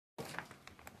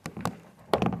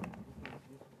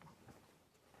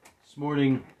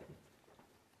morning,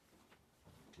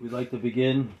 we'd like to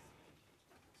begin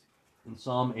in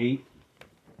Psalm 8,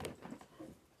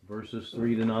 verses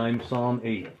 3 to 9. Psalm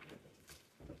 8.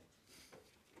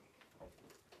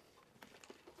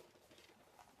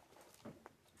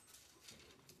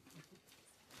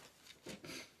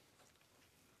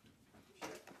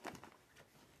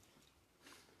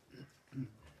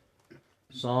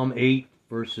 Psalm 8,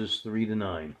 verses 3 to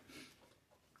 9.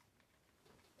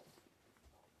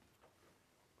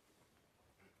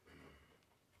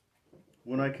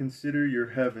 When I consider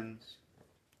your heavens,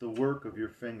 the work of your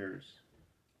fingers,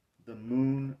 the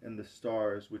moon and the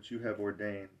stars which you have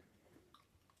ordained,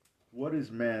 what is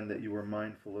man that you are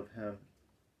mindful of him,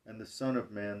 and the Son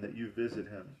of Man that you visit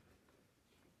him?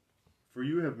 For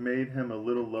you have made him a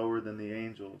little lower than the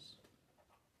angels,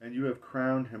 and you have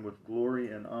crowned him with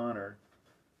glory and honor.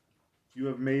 You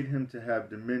have made him to have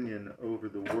dominion over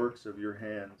the works of your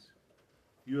hands.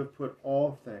 You have put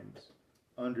all things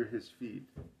under his feet,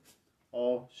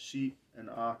 all sheep and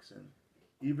oxen,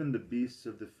 even the beasts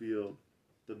of the field,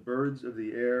 the birds of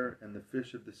the air and the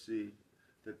fish of the sea,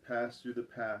 that pass through the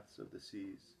paths of the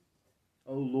seas.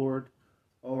 O Lord,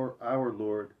 our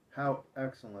Lord, how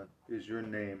excellent is your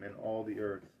name in all the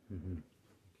earth. Mm-hmm.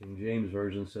 King James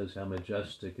Version says, how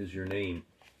majestic is your name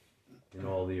in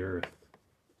all the earth.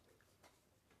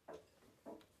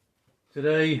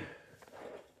 Today,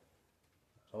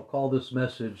 I'll call this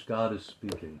message, God is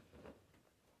Speaking.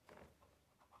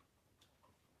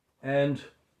 And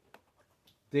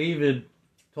David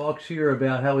talks here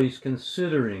about how he's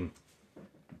considering,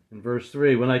 in verse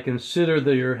 3, when I consider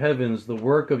your heavens, the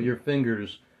work of your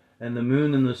fingers, and the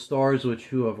moon and the stars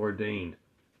which you have ordained.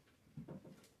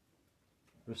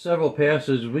 There's several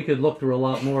passages, we could look through a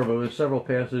lot more, but there's several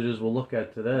passages we'll look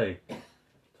at today,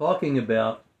 talking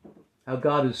about how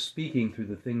God is speaking through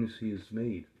the things he has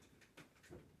made.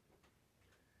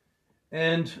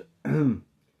 And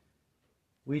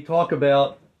we talk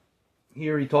about,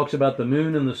 here he talks about the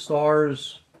moon and the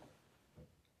stars,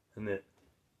 and the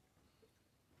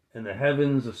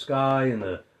heavens, the sky, and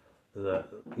the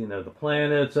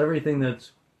planets, everything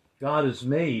that's God has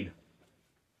made.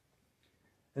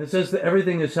 And it says that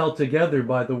everything is held together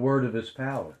by the word of his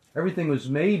power. Everything was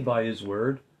made by his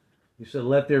word. He said,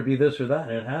 let there be this or that,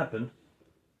 and it happened.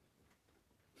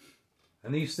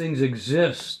 And these things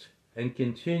exist and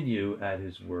continue at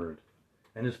his word.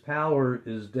 And his power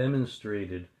is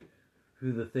demonstrated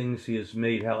through the things he has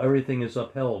made, how everything is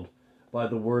upheld by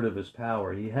the word of his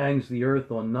power. He hangs the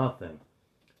earth on nothing.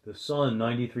 The sun,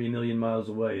 93 million miles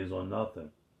away, is on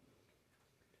nothing.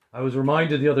 I was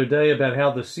reminded the other day about how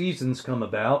the seasons come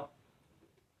about.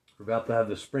 We're about to have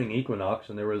the spring equinox,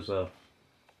 and the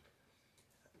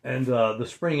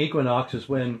spring equinox is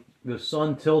when the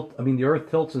the earth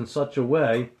tilts in such a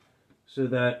way so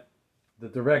that the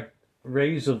direct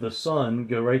rays of the sun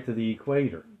go right to the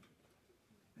equator.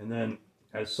 And then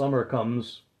as summer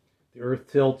comes, the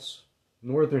earth tilts, the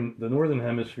northern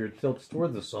hemisphere tilts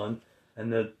toward the sun,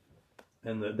 and that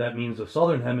means the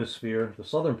southern hemisphere, the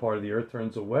southern part of the earth,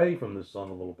 turns away from the sun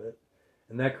a little bit.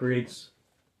 And that creates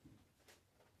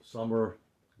summer,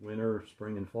 winter,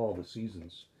 spring, and fall, the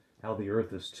seasons, how the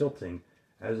earth is tilting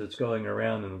as it's going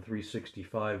around in the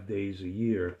 365 days a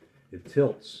year. It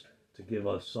tilts to give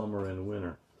us summer and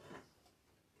winter.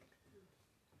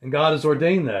 And God has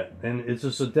ordained that, and it's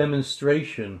just a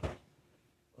demonstration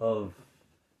of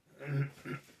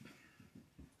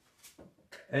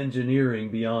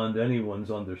engineering beyond anyone's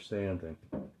understanding,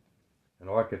 and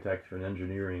architecture and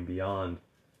engineering beyond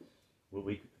what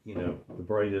the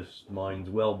brightest minds,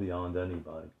 well beyond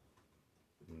anybody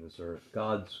in this earth.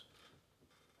 God's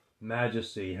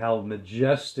majesty, how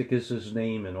majestic is his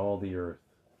name in all the earth.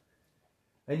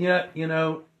 And yet, in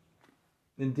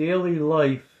daily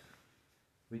life,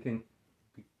 we can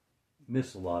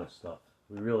miss a lot of stuff.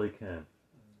 We really can.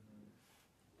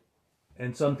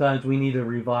 And sometimes we need a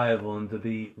revival and to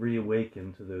be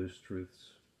reawakened to those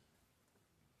truths.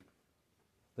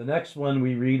 The next one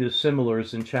we read is similar,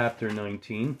 is in chapter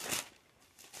 19,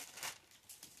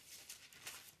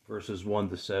 verses 1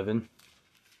 to 7.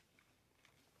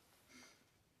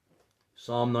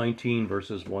 Psalm 19,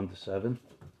 verses 1 to 7.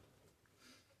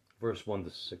 Verse 1 to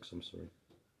 6, I'm sorry.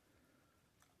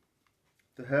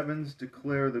 The heavens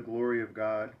declare the glory of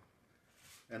God,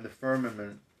 and the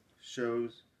firmament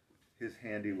shows his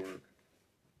handiwork.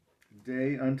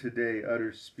 Day unto day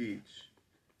utters speech,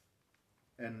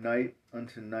 and night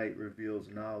unto night reveals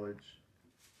knowledge.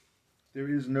 There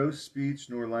is no speech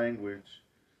nor language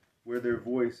where their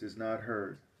voice is not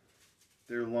heard.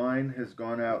 Their line has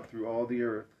gone out through all the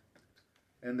earth,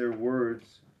 and their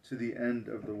words to the end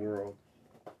of the world.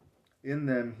 In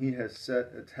them he has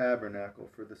set a tabernacle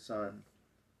for the sun,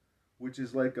 which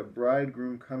is like a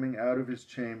bridegroom coming out of his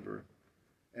chamber,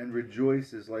 and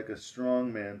rejoices like a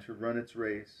strong man to run its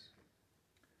race.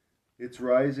 Its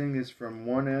rising is from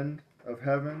one end of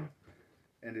heaven,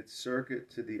 and its circuit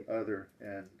to the other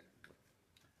end,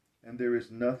 and there is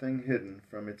nothing hidden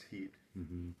from its heat.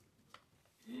 Mm-hmm.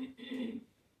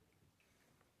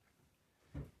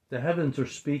 The heavens are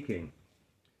speaking,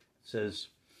 it says,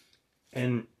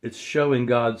 and it's showing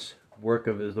God's work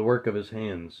of the work of his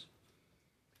hands.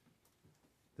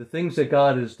 The things that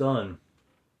God has done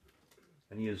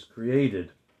and he has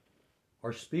created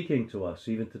are speaking to us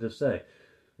even to this day.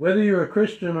 Whether you're a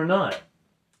Christian or not,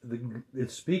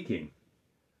 it's speaking.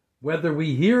 Whether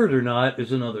we hear it or not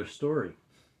is another story.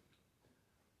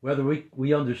 Whether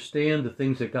we understand the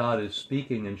things that God is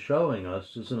speaking and showing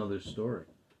us is another story.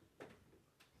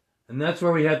 And that's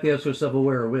where we have to ask ourselves, well,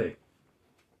 where are we?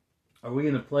 Are we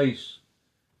in a place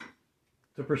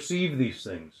to perceive these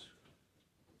things?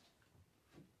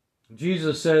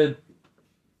 Jesus said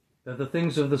that the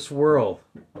things of this world,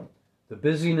 the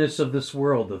busyness of this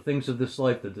world, the things of this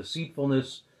life, the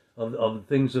deceitfulness of the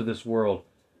things of this world,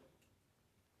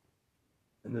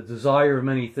 and the desire of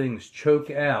many things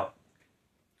choke out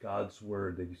God's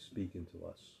word that he's speaking to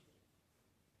us.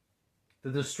 The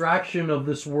distraction of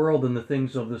this world and the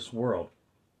things of this world,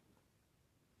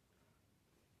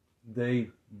 they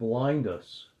blind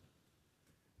us.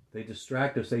 They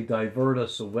distract us. They divert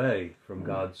us away from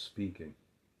God's speaking.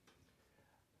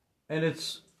 And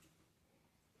it's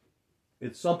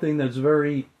something that's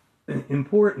very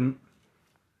important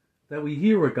that we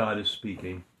hear what God is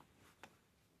speaking.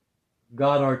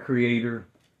 God, our Creator,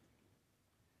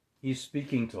 he's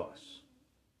speaking to us.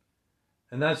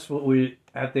 And that's what we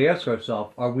have to ask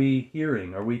ourselves. Are we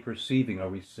hearing? Are we perceiving? Are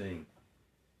we seeing?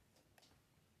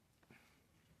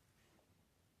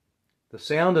 The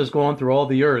sound has gone through all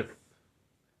the earth.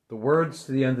 The words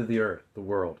to the end of the earth, the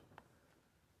world.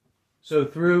 So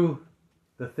through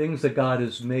the things that God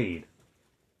has made,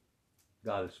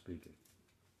 God is speaking.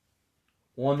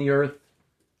 On the earth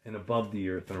and above the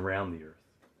earth and around the earth.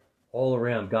 All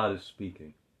around, God is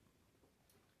speaking.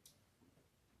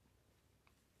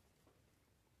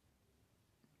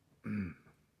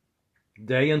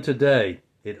 Day unto day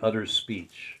it utters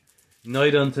speech.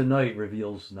 Night unto night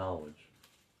reveals knowledge.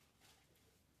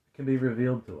 It can be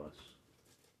revealed to us.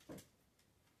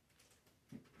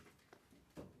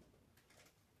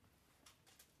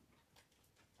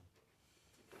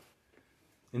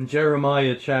 In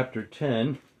Jeremiah chapter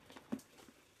 10,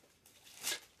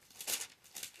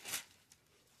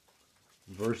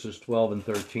 verses 12 and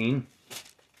 13,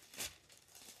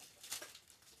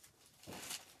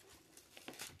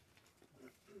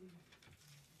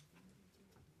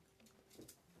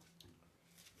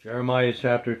 Jeremiah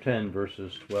chapter 10,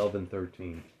 verses 12 and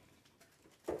 13.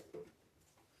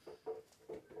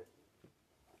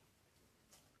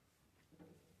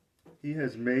 He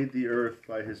has made the earth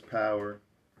by his power.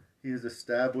 He has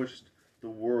established the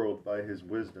world by his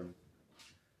wisdom,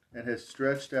 and has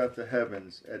stretched out the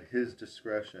heavens at his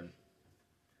discretion.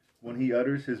 When he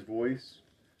utters his voice,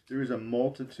 there is a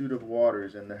multitude of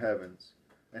waters in the heavens,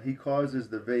 and he causes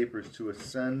the vapors to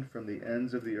ascend from the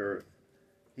ends of the earth.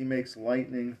 He makes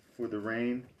lightning for the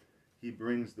rain. He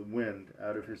brings the wind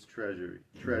out of his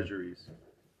treasuries.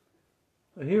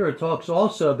 Here it talks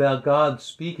also about God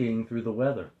speaking through the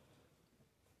weather,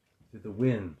 through the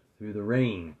wind, through the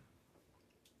rain,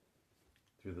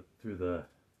 through the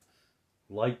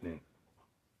lightning,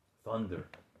 thunder,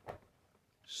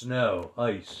 snow,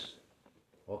 ice,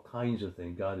 all kinds of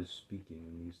things. God is speaking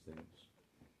in these things.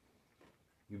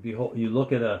 You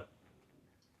look at a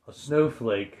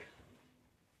snowflake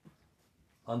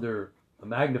under a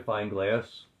magnifying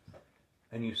glass,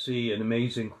 and you see an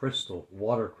amazing crystal,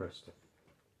 water crystal.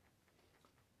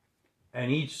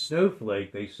 And each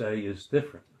snowflake, they say, is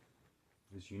different,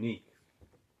 is unique.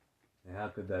 And how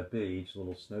could that be, each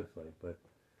little snowflake? But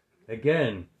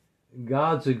again,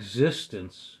 God's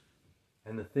existence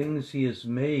and the things he has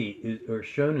made are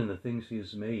shown in the things he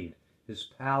has made. His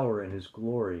power and his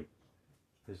glory,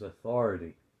 his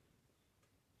authority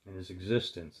and his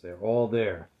existence, they're all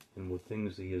there in the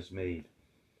things he has made.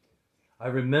 I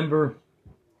remember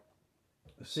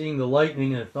seeing the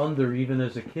lightning and thunder even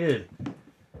as a kid,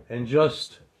 and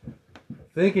just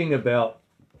thinking about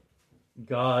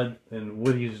God and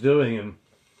what he's doing. And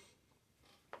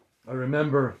I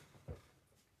remember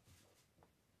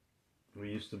we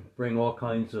used to bring all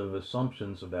kinds of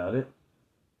assumptions about it.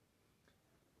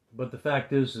 But the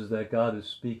fact is that God is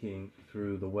speaking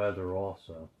through the weather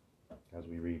also, as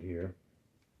we read here.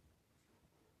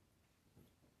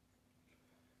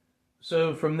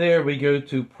 So from there we go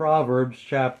to Proverbs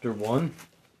chapter 1.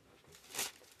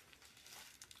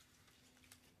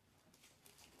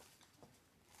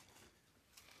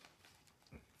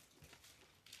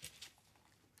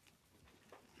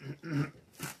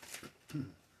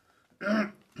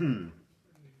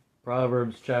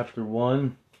 Proverbs chapter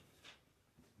 1,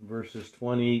 verses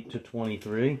 20 to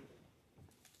 23.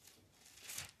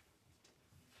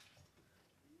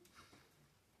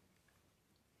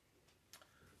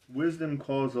 Wisdom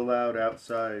calls aloud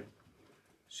outside.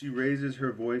 She raises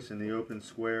her voice in the open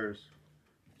squares.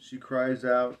 She cries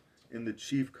out in the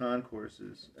chief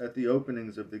concourses, at the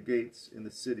openings of the gates in the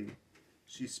city.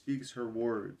 She speaks her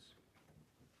words.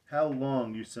 How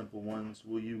long, you simple ones,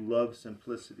 will you love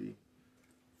simplicity?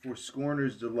 For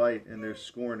scorners delight in their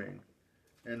scorning,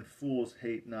 and fools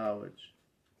hate knowledge.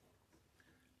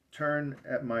 Turn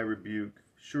at my rebuke.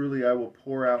 Surely I will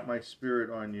pour out my spirit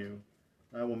on you.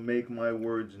 I will make my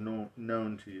words known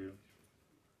to you.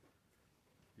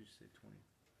 Did you say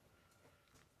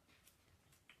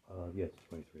 20? Yes,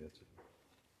 23, that's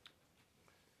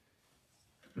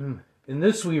it. In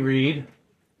this we read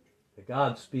that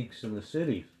God speaks in the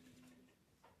cities.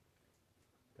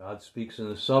 God speaks in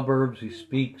the suburbs. He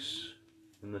speaks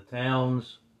in the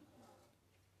towns.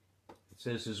 It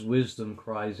says his wisdom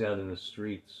cries out in the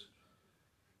streets.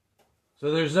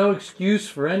 So there's no excuse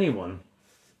for anyone,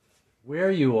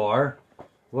 where you are,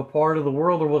 what part of the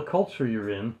world or what culture you're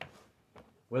in,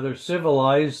 whether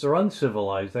civilized or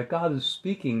uncivilized, that God is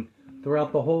speaking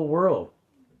throughout the whole world.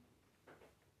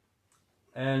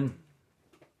 And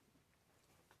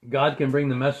God can bring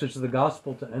the message of the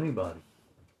gospel to anybody,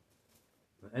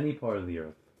 any part of the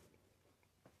earth,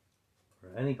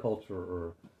 or any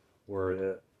culture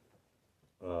or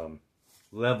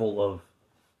level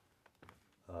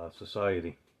of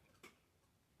society.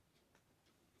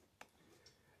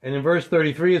 And in verse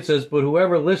 33 it says, "But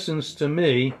whoever listens to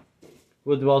me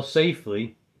will dwell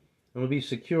safely and will be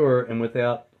secure and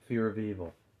without fear of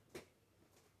evil."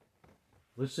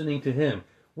 Listening to him.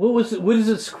 What is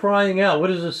it crying out?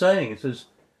 What is it saying? It says,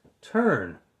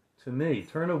 turn to me.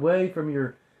 Turn away from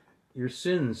your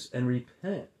sins and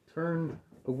repent. Turn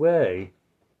away.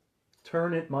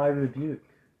 Turn at my rebuke.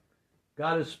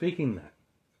 God is speaking that.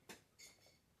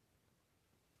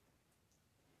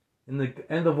 In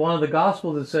the end of one of the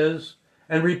Gospels it says,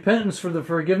 "And repentance for the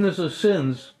forgiveness of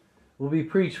sins will be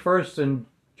preached first in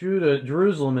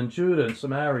Jerusalem and Judah and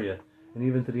Samaria, and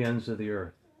even to the ends of the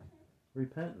earth."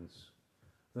 Repentance.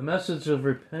 The message of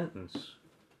repentance.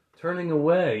 Turning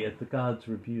away at the God's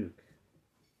rebuke.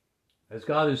 As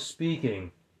God is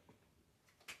speaking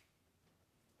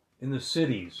in the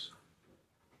cities,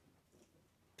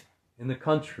 in the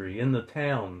country, in the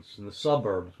towns, in the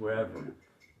suburbs, wherever.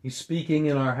 He's speaking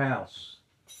in our house.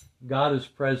 God is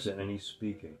present and he's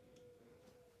speaking.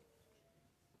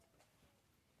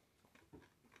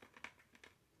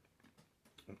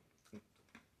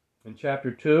 In chapter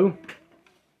 2,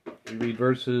 we read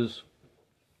verses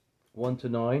 1 to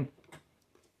 9.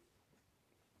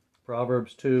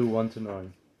 Proverbs 2, 1 to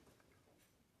 9.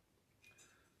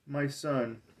 My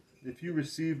son, if you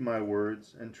receive my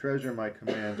words and treasure my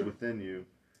commands within you,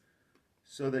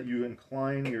 so that you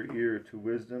incline your ear to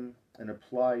wisdom and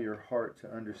apply your heart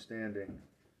to understanding.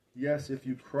 Yes, if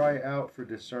you cry out for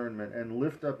discernment and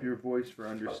lift up your voice for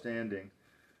understanding,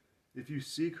 if you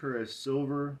seek her as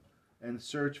silver and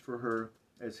search for her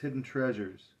as hidden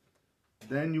treasures,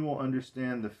 then you will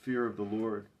understand the fear of the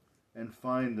Lord and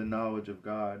find the knowledge of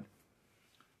God.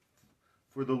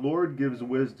 For the Lord gives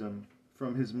wisdom,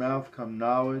 from his mouth come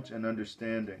knowledge and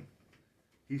understanding.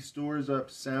 He stores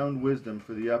up sound wisdom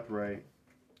for the upright.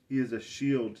 He is a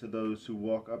shield to those who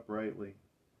walk uprightly.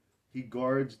 He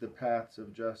guards the paths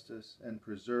of justice and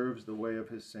preserves the way of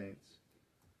his saints.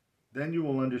 Then you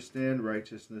will understand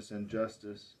righteousness and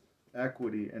justice,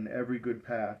 equity and every good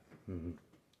path.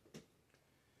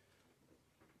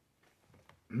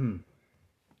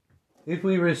 If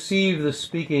we receive the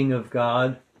speaking of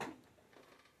God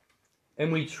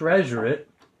and we treasure it,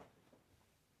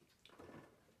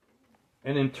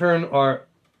 and in turn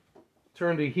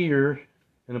turn to hear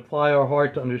and apply our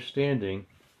heart to understanding,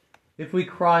 if we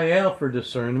cry out for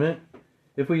discernment,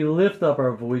 if we lift up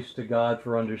our voice to God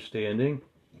for understanding,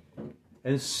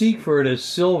 and seek for it as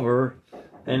silver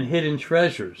and hidden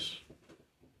treasures,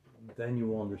 then you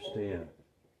will understand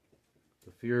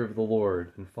the fear of the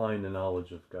Lord and find the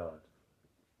knowledge of God.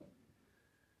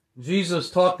 Jesus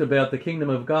talked about the kingdom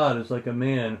of God as like a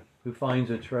man who finds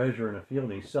a treasure in a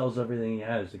field and he sells everything he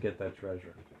has to get that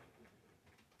treasure.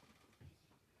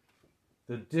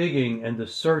 The digging and the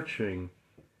searching.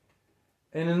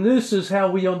 And in this is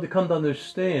how we come to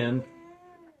understand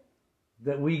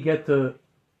that we get to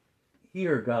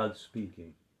hear God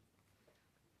speaking.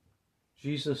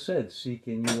 Jesus said, "Seek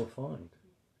and you will find."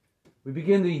 We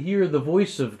begin to hear the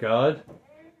voice of God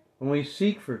when we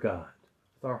seek for God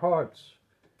with our hearts.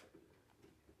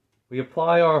 We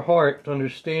apply our heart to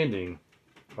understanding,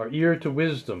 our ear to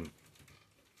wisdom,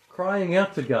 crying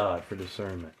out to God for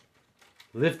discernment,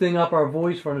 lifting up our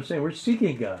voice for understanding. We're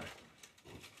seeking God.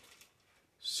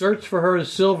 Search for her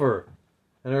as silver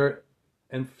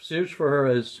and search for her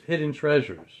as hidden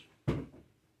treasures.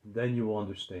 Then you will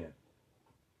understand.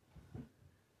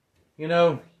 You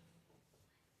know,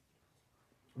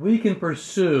 we can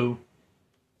pursue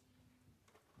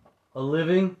a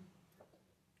living,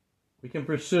 we can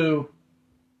pursue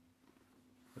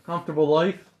a comfortable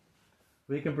life,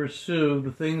 we can pursue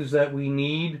the things that we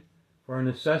need for our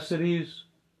necessities,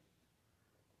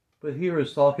 but here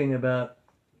is talking about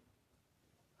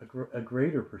a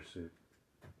greater pursuit.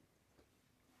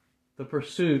 The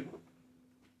pursuit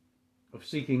of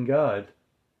seeking God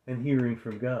and hearing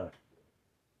from God.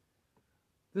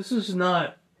 This is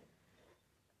not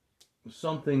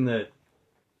something that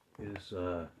is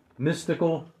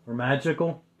mystical or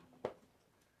magical.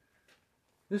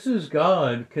 This is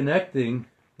God connecting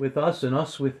with us and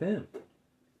us with Him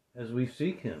as we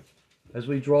seek Him, as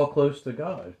we draw close to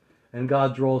God. And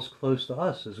God draws close to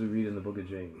us as we read in the book of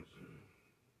James.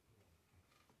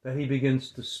 That He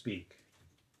begins to speak.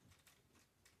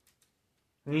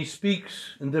 And He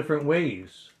speaks in different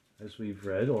ways, as we've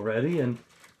read already, and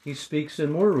He speaks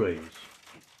in more ways.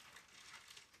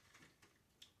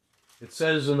 It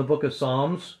says in the book of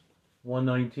Psalms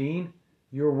 119,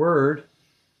 your word,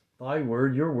 thy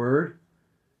word, your word,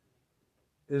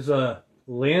 is a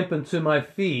lamp unto my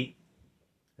feet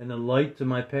and a light to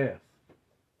my path.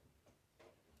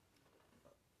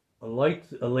 A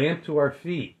lamp to our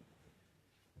feet.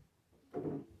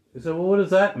 You say, well, what does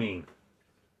that mean?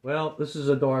 Well, this is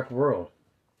a dark world.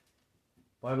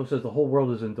 The Bible says the whole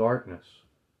world is in darkness.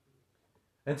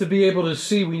 And to be able to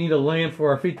see, we need a lamp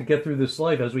for our feet to get through this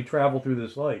life as we travel through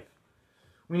this life.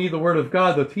 We need the Word of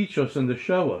God to teach us and to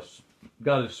show us.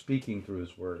 God is speaking through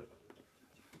His Word.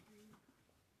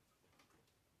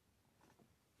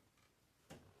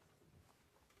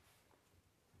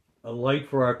 A light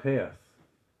for our path.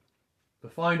 To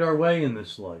find our way in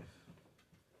this life.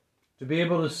 To be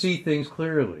able to see things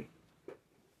clearly.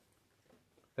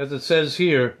 As it says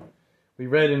here, we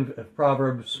read in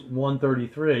Proverbs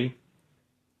 1:33,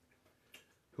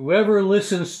 whoever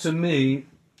listens to me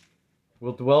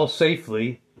will dwell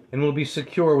safely and will be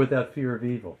secure without fear of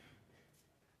evil.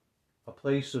 A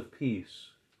place of peace.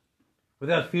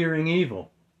 Without fearing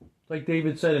evil. Like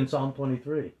David said in Psalm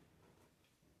 23.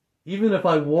 Even if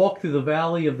I walk through the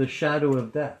valley of the shadow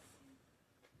of death,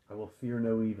 I will fear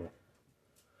no evil.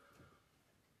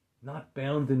 Not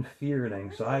bound in fear and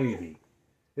anxiety.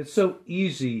 It's so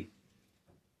easy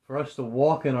for us to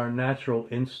walk in our natural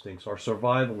instincts, our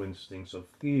survival instincts of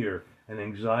fear and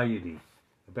anxiety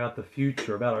about the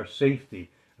future, about our safety,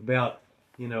 about,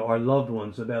 our loved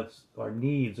ones, about our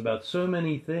needs, about so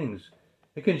many things.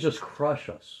 It can just crush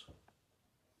us.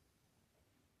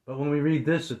 But when we read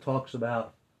this, it talks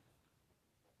about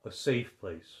a safe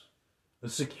place, a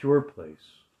secure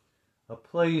place, a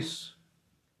place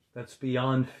that's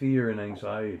beyond fear and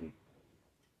anxiety.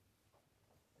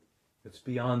 It's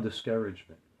beyond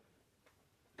discouragement.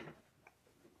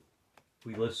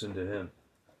 We listen to Him.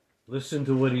 Listen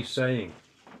to what He's saying.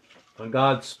 When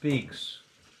God speaks,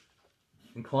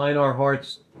 incline our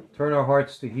hearts, turn our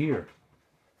hearts to hear,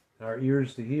 and our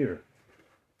ears to hear.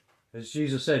 As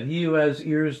Jesus said, he who has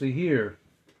ears to hear,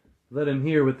 let him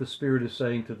hear what the Spirit is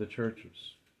saying to the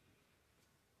churches.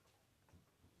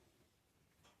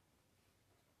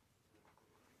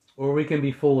 Or we can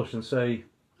be foolish and say,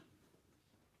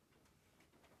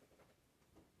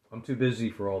 I'm too busy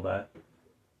for all that.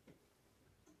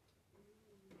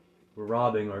 We're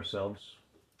robbing ourselves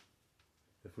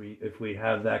if we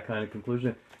have that kind of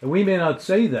conclusion. And we may not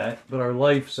say that, but our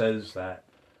life says that.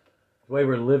 The way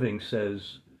we're living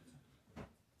says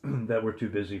that we're too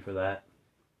busy for that.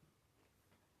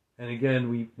 And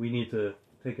again, we need to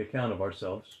take account of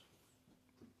ourselves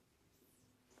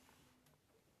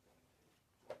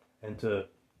and to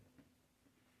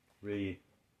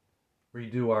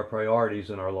redo our priorities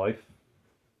in our life.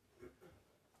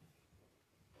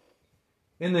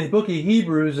 In the book of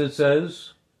Hebrews, it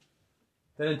says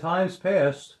that in times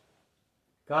past,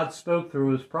 God spoke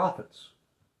through His prophets.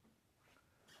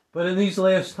 But in these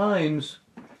last times,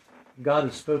 God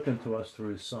has spoken to us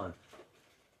through His Son.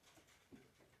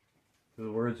 Through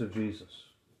the words of Jesus.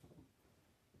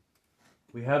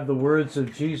 We have the words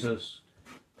of Jesus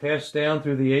passed down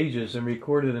through the ages and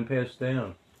recorded and passed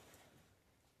down.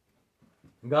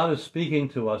 And God is speaking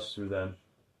to us through them.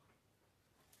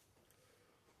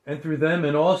 And through them,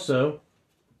 and also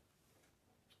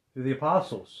through the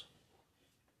apostles.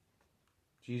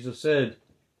 Jesus said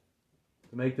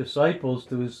to make disciples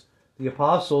to the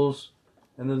apostles,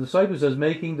 and the disciples says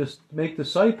make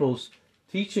disciples,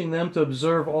 teaching them to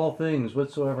observe all things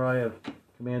whatsoever I have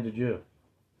commanded you.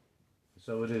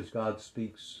 So it is, God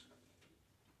speaks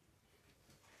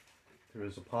through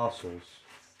his apostles,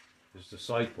 his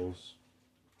disciples,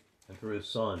 and through his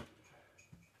Son.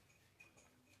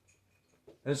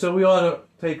 And so we ought to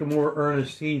take a more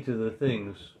earnest heed to the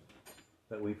things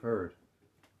that we've heard,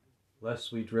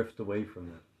 lest we drift away from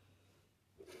them.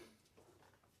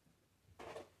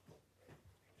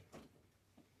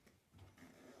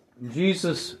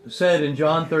 Jesus said in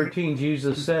John 13,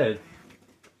 Jesus said,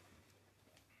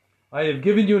 I have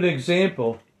given you an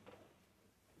example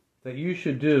that you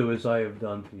should do as I have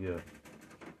done to you.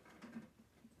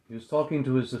 He was talking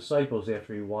to his disciples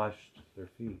after he washed their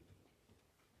feet.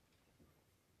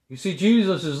 You see,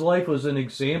 Jesus' life was an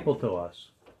example to us,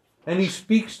 and he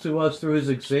speaks to us through his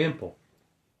example.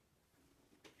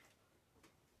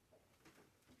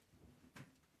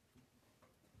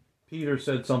 Peter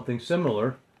said something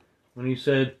similar when he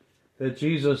said that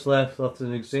Jesus left us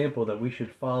an example that we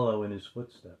should follow in his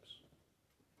footsteps.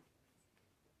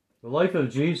 The life of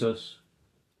Jesus,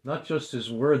 not just his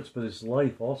words, but his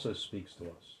life also speaks to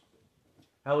us.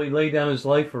 How he laid down his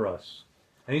life for us.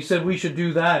 And he said we should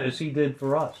do that as he did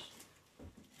for us.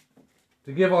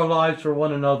 To give our lives for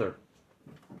one another.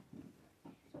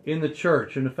 In the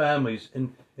church, in the families,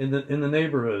 in the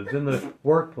neighborhoods, in the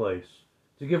workplace.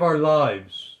 To give our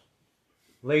lives.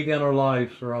 Lay down our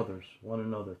lives for others, one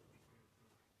another.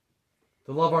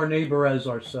 To love our neighbor as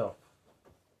ourselves.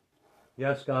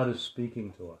 Yes, God is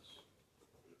speaking to us.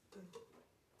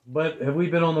 But have we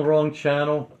been on the wrong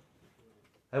channel?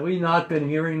 Have we not been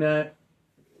hearing that?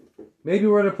 Maybe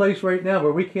we're at a place right now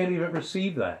where we can't even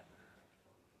receive that.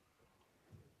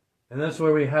 And that's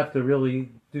where we have to really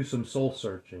do some soul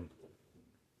searching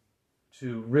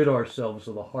to rid ourselves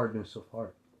of the hardness of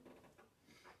heart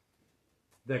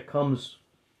that comes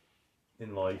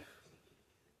in life.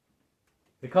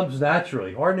 It comes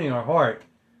naturally. Hardening our heart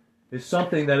is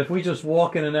something that if we just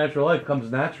walk in a natural life,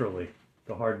 comes naturally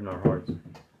to harden our hearts.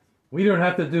 We don't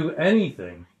have to do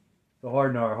anything to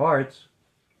harden our hearts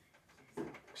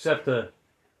except to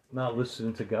not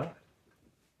listen to God.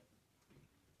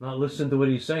 Not listen to what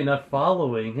he's saying, not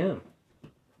following him.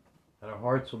 And our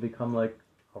hearts will become like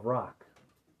a rock.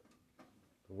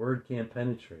 The word can't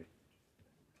penetrate.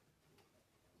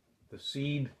 The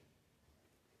seed,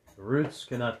 the roots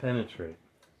cannot penetrate.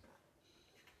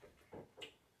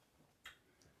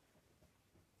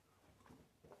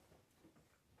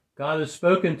 God has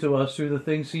spoken to us through the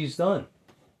things he's done.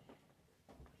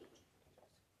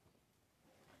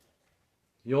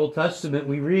 The Old Testament,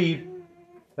 we read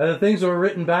that the things that were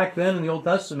written back then in the Old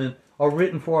Testament are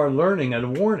written for our learning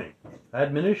and warning.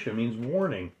 Admonition means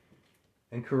warning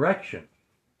and correction.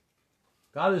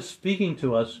 God is speaking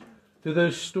to us through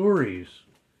those stories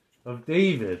of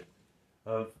David,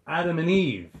 of Adam and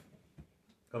Eve,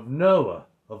 of Noah,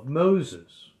 of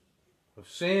Moses, of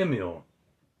Samuel,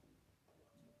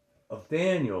 of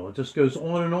Daniel. It just goes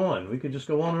on and on. We could just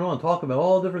go on and on, talk about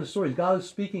all different stories. God is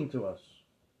speaking to us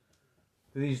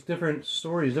through these different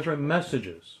stories, different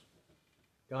messages.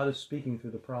 God is speaking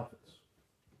through the prophets.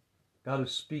 God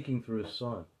is speaking through his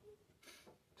Son.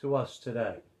 To us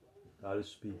today, God is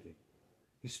speaking.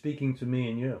 He's speaking to me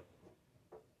and you.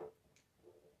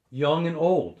 Young and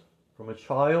old, from a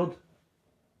child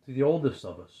to the oldest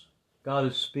of us, God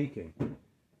is speaking.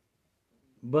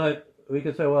 But we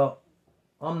could say, well,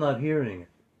 I'm not hearing it.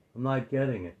 I'm not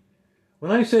getting it.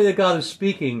 When I say that God is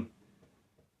speaking,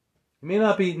 he may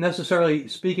not be necessarily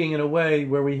speaking in a way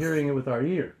where we're hearing it with our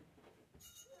ear.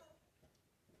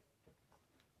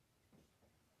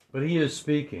 But he is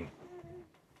speaking.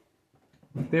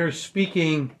 There's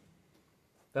speaking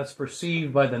that's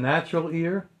perceived by the natural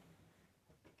ear.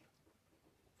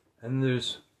 And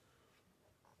there's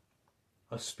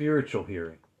a spiritual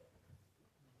hearing.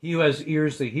 He who has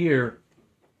ears to hear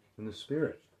in the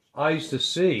Spirit. Eyes to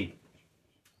see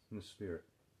in the Spirit.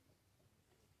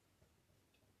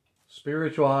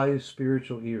 Spiritual eyes,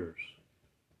 spiritual ears,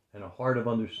 and a heart of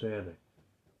understanding.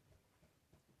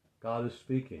 God is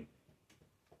speaking.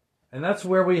 And that's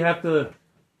where we have to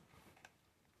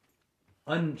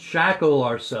unshackle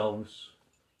ourselves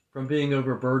from being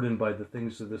overburdened by the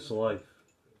things of this life.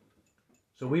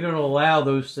 So we don't allow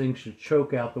those things to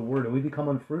choke out the word and we become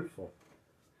unfruitful.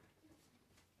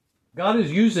 God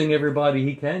is using everybody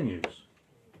he can use.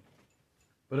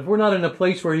 But if we're not in a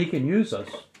place where he can use us,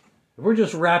 if we're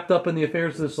just wrapped up in the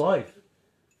affairs of this life,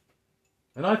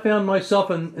 and I found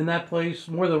myself in that place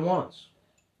more than once.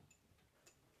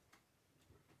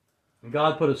 And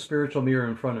God put a spiritual mirror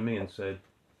in front of me and said,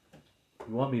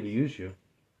 you want me to use you,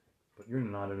 but you're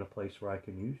not in a place where I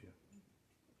can use you.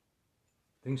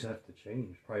 Things have to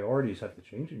change. Priorities have to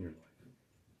change in your life.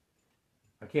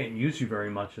 I can't use you very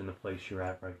much in the place you're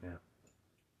at right now.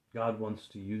 God wants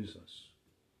to use us.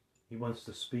 He wants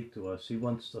to speak to us. He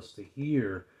wants us to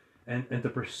hear and to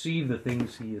perceive the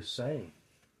things he is saying.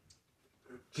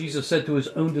 Jesus said to his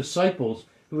own disciples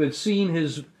who had seen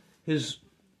his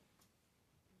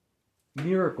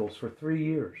miracles for 3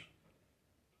 years,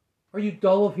 are you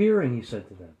dull of hearing, he said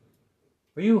to them.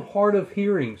 Are you hard of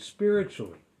hearing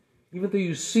spiritually? Even though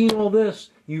you've seen all this,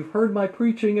 you've heard my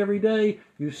preaching every day,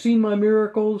 you've seen my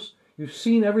miracles, you've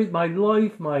seen my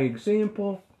life, my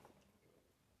example.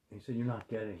 And he said, you're not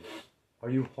getting it. Are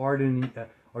you hard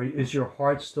is your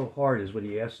heart still hard, is what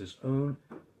he asked his own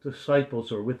disciples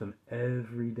who are with him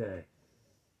every day.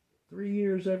 3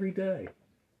 years every day.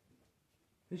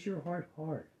 Is your heart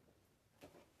hard?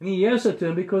 And he asked it to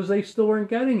them because they still weren't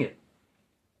getting it.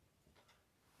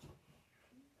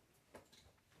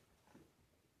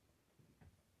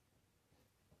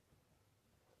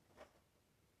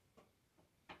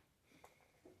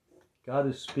 God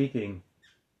is speaking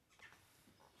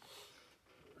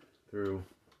through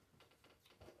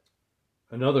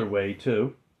another way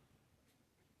too.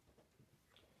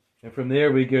 And from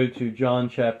there we go to John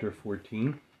chapter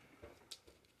 14.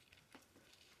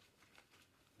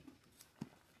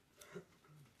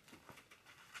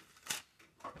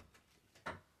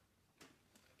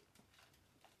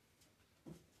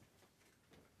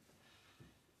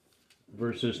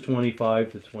 Verses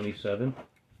 25 to 27.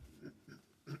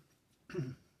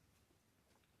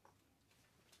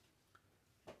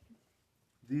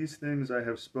 These things I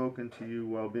have spoken to you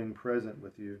while being present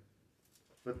with you.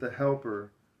 But the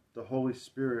Helper, the Holy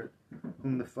Spirit,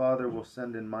 whom the Father will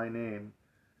send in my name,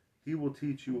 he will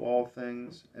teach you all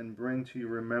things and bring to your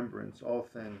remembrance all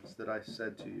things that I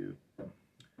said to you.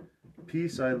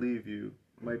 Peace I leave you,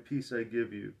 my peace I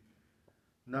give you.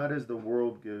 Not as the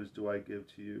world gives do I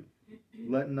give to you.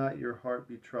 Let not your heart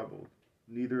be troubled,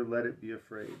 neither let it be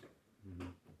afraid.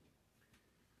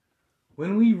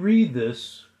 When we read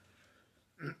this,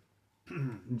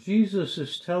 Jesus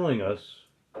is telling us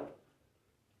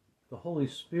the Holy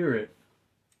Spirit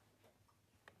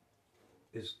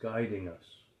is guiding us.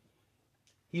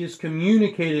 He is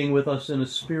communicating with us in a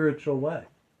spiritual way.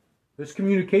 There's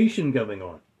communication going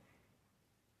on.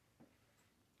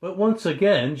 But once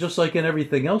again, just like in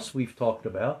everything else we've talked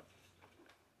about,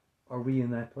 are we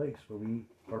in that place where we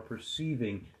are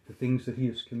perceiving the things that he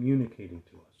is communicating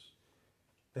to us?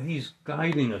 That he's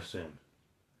guiding us in?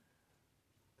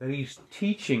 That he's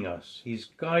teaching us, he's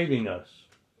guiding us.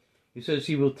 He says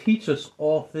he will teach us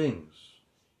all things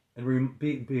and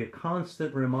be a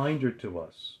constant reminder to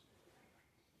us.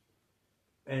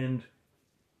 And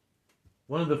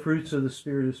one of the fruits of the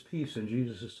Spirit is peace, and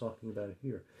Jesus is talking about it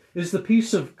here. Is the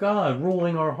peace of God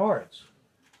ruling our hearts?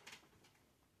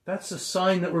 That's a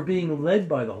sign that we're being led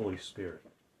by the Holy Spirit.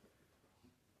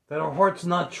 That our heart's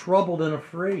not troubled and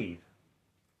afraid.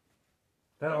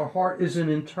 That our heart isn't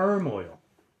in turmoil.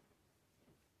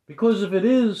 Because if it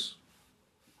is,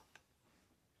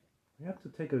 we have to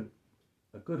take a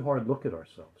good hard look at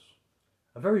ourselves.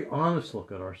 A very honest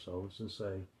look at ourselves and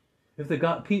say, if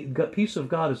the peace of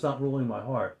God is not ruling my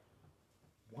heart,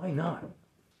 why not?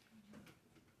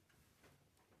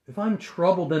 If I'm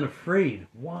troubled and afraid,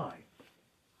 why?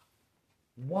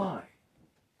 Why?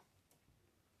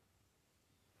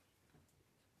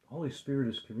 The Holy Spirit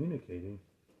is communicating,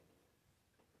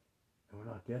 and we're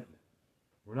not getting it.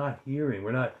 We're not hearing.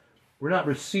 We're not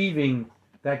receiving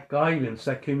that guidance,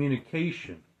 that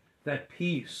communication, that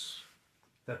peace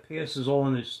that passes all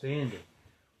understanding.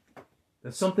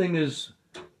 That something is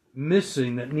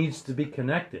missing that needs to be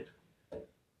connected,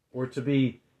 or to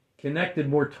be connected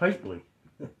more tightly.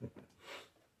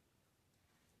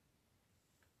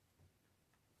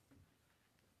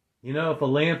 You know, if a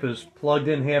lamp is plugged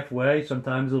in halfway,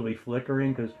 sometimes it'll be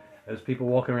flickering because as people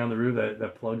walking around the room,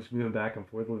 that plug's moving back and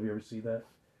forth. Have you ever seen that?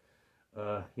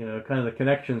 You know, kind of the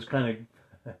connection's kind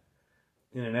of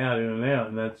in and out,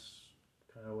 and that's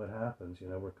kind of what happens. You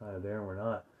know, we're kind of there and we're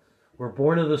not. We're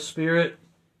born of the Spirit.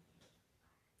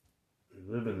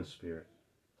 We live in the Spirit.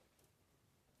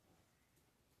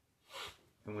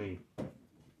 And we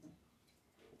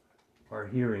are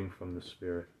hearing from the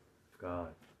Spirit of God.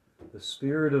 The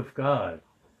Spirit of God.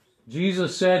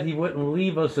 Jesus said he wouldn't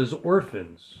leave us as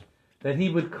orphans, that he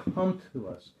would come to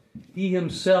us. He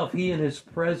himself, he in his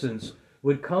presence,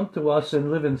 would come to us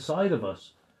and live inside of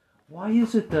us. Why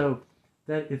is it, though,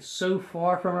 that it's so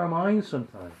far from our minds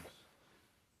sometimes?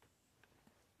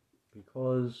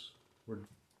 Because we're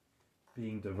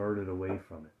being diverted away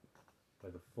from it by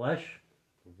the flesh,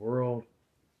 the world,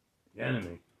 the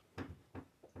enemy.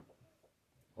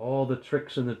 All the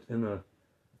tricks in the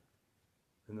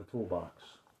toolbox.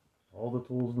 All the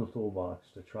tools in the toolbox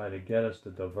to try to get us to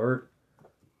divert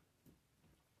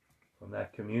from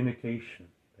that communication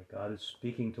that God is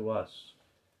speaking to us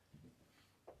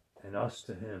and us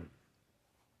to him.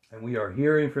 And we are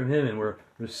hearing from him and we're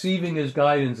receiving his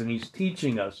guidance and he's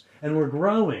teaching us and we're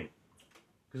growing.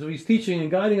 Because if he's teaching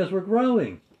and guiding us, we're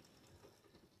growing.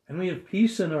 And we have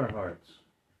peace in our hearts.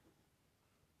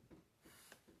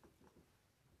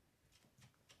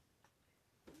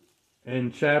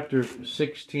 In chapter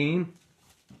 16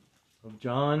 of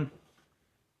John,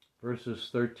 verses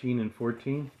 13 and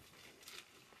 14.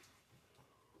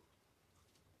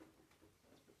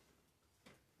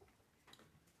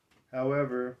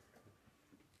 However,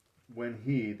 when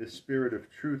he, the Spirit of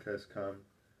truth, has come,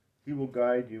 he will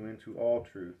guide you into all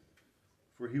truth.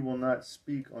 For he will not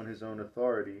speak on his own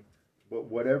authority, but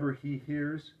whatever he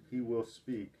hears, he will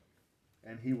speak,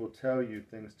 and he will tell you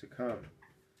things to come.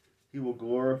 He will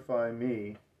glorify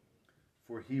me,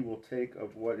 for he will take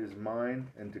of what is mine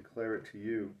and declare it to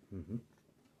you. Mm-hmm.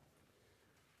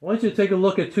 I want you to take a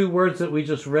look at two words that we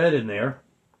just read in there.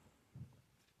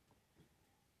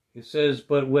 It says,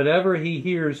 but whatever he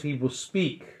hears, he will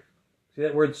speak. See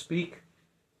that word speak?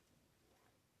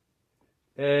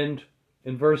 And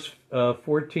in verse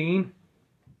 14,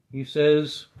 he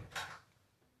says,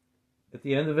 at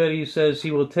the end of it, he says,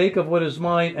 he will take of what is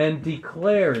mine and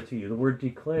declare it to you. The word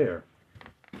declare.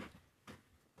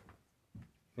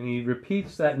 And he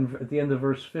repeats that at the end of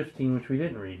verse 15, which we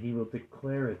didn't read. He will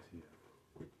declare it to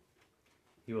you.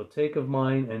 He will take of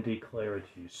mine and declare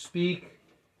it to you. Speak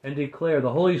and declare.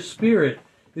 The Holy Spirit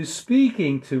is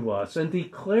speaking to us and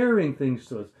declaring things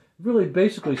to us. Really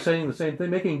basically saying the same thing,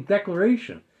 making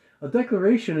declaration. A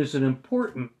declaration is an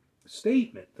important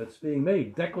statement that's being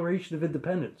made. Declaration of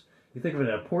Independence. You think of an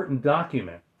important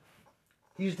document.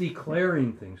 He's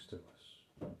declaring things to us.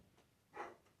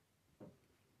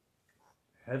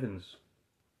 Heavens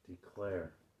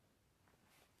declare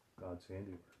God's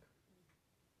handiwork.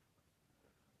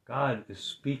 God is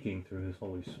speaking through his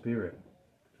Holy Spirit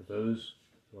to those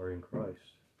who are in Christ.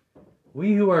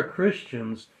 We who are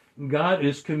Christians, God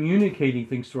is communicating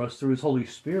things to us through his Holy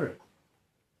Spirit.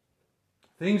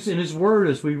 Things in his word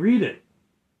as we read it.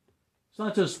 It's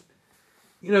not just,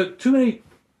 too many,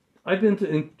 I've been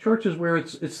in churches where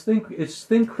it's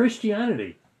thin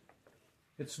Christianity.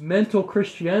 It's mental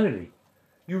Christianity.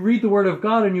 You read the word of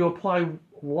God and you apply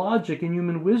logic and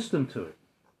human wisdom to it.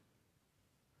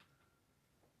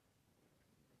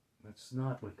 That's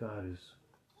not what God is.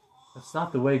 That's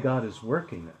not the way God is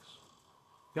working this.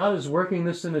 God is working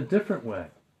this in a different way.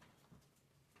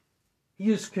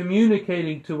 He is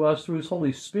communicating to us through his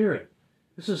Holy Spirit.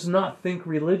 This is not think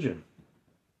religion.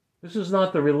 This is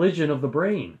not the religion of the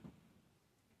brain.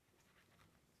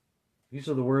 These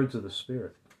are the words of the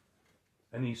Spirit.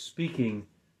 And he's speaking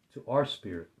to our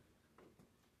spirit.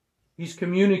 He's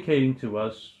communicating to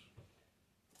us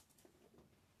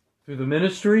through the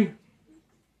ministry.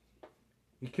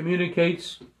 He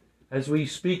communicates as we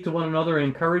speak to one another and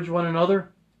encourage one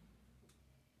another.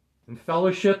 In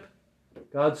fellowship,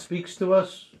 God speaks to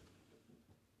us.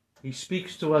 He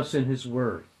speaks to us in his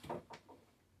word.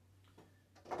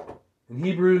 In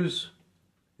Hebrews,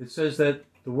 it says that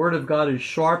the word of God is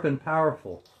sharp and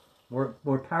powerful,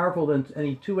 more powerful than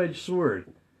any two-edged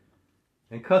sword,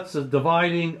 and cuts the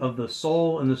dividing of the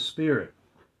soul and the spirit.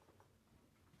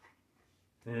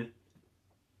 And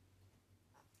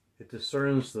it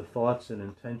discerns the thoughts and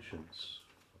intentions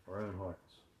of our own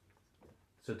hearts.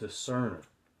 It's a discerner.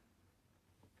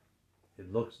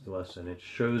 It looks to us and it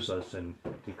shows us and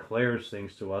declares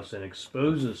things to us and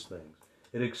exposes things.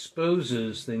 It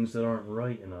exposes things that aren't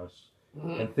right in us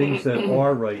and things that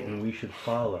are right and we should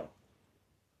follow.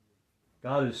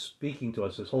 God is speaking to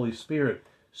us. His Holy Spirit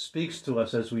speaks to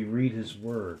us as we read his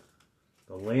word.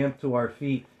 The lamp to our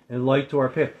feet and light to our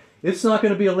path. It's not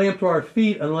going to be a lamp to our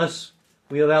feet unless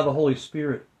we allow the Holy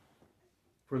Spirit.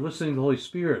 If we're listening to the Holy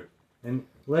Spirit and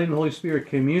letting the Holy Spirit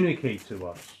communicate to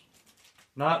us.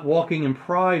 Not walking in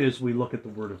pride as we look at the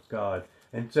Word of God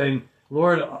and saying,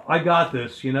 Lord, I got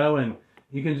this, and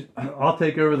I'll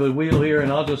take over the wheel here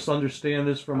and I'll just understand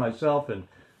this for myself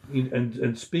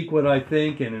and speak what I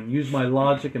think and use my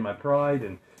logic and my pride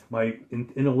and my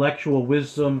intellectual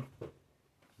wisdom.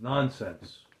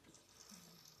 Nonsense.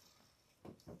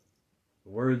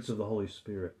 The words of the Holy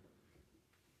Spirit,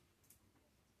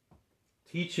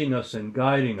 teaching us and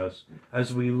guiding us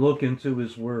as we look into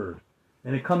His Word.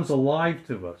 And it comes alive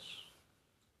to us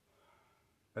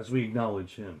as we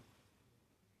acknowledge Him,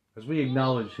 as we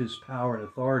acknowledge His power and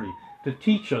authority to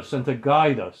teach us and to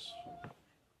guide us.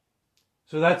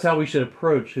 So that's how we should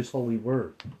approach His holy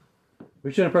Word.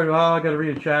 We shouldn't approach, I got to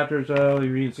read a chapter, so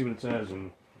you read and see what it says,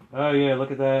 and oh yeah, look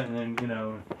at that, and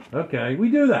then, okay, we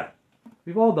do that.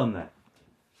 We've all done that.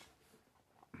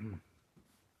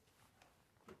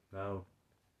 No.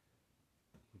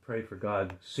 Pray for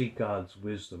God, seek God's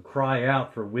wisdom, cry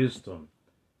out for wisdom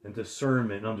and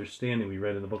discernment and understanding, we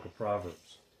read in the book of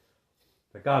Proverbs.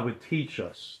 That God would teach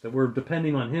us, that we're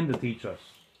depending on Him to teach us.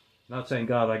 Not saying,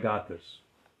 God, I got this.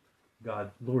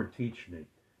 God, Lord, teach me.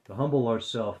 To humble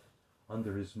ourselves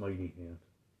under His mighty hand.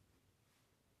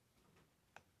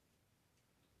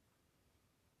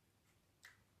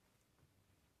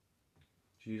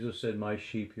 Jesus said, my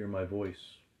sheep hear my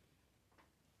voice.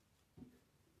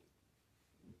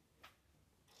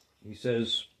 He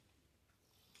says,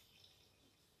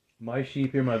 my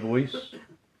sheep hear my voice.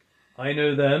 I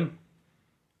know them.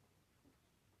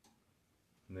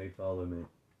 And they follow me.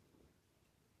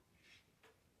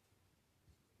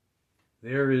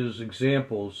 There is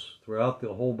examples throughout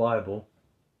the whole Bible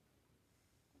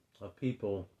of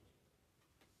people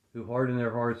who harden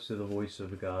their hearts to the voice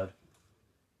of God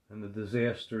and the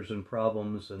disasters and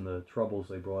problems and the troubles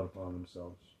they brought upon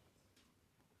themselves.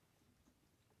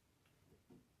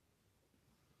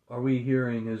 Are we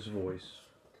hearing His voice?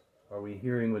 Are we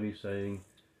hearing what He's saying?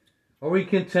 Are we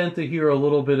content to hear a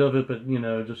little bit of it, but,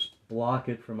 just block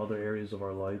it from other areas of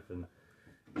our life and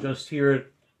just hear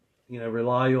it,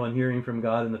 rely on hearing from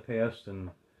God in the past and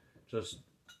just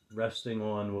resting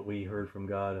on what we heard from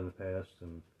God in the past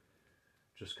and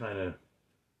just kind of,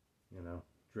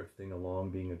 drifting along,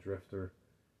 being a drifter,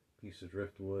 piece of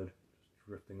driftwood, just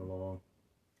drifting along.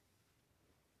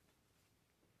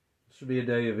 This should be a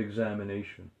day of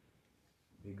examination.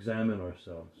 Examine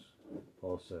ourselves,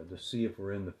 Paul said, to see if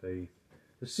we're in the faith,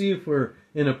 to see if we're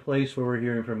in a place where we're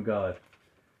hearing from God.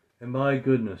 And my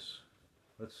goodness,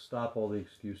 let's stop all the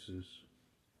excuses.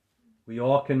 We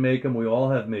all can make them. We all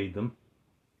have made them.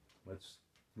 Let's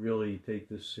really take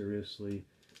this seriously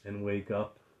and wake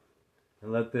up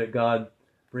and let that God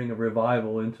bring a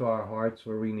revival into our hearts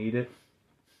where we need it.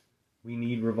 We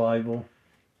need revival.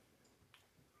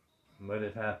 And let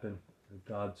it happen. Let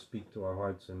God speak to our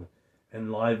hearts and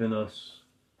enliven us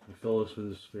and fill us with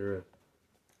His Spirit.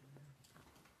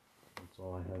 That's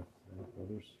all I have,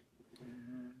 brothers.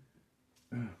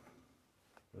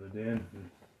 Brother Dan,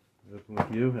 open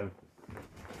with you.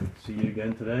 See you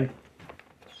again today.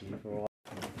 See you for a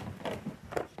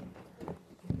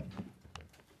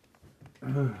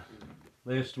while.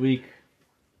 Last week,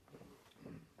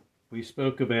 we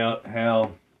spoke about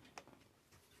how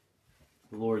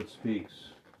the Lord speaks.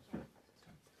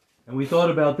 And we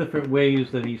thought about different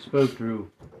ways that He spoke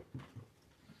through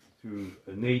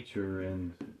nature,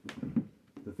 and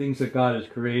the things that God has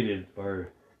created are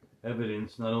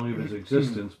evidence not only of His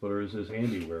existence, but of His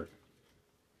handiwork.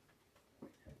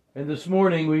 And this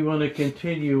morning we want to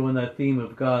continue on that theme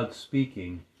of God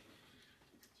speaking.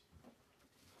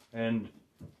 And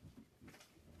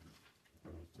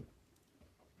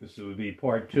this would be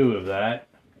part 2 of that.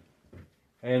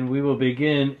 And we will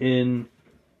begin in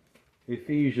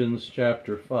Ephesians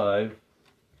chapter 5,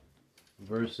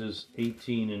 verses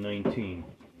 18 and 19.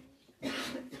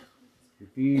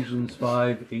 Ephesians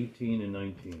 5, 18 and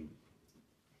 19.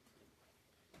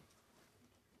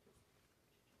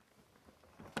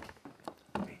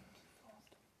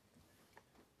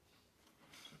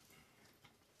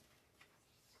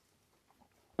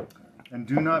 And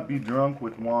do not be drunk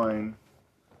with wine,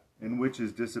 in which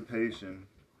is dissipation,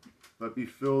 but be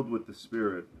filled with the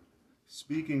Spirit,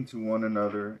 speaking to one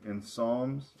another in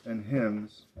psalms and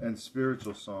hymns and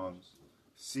spiritual songs,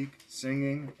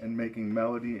 singing and making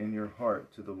melody in your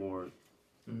heart to the Lord.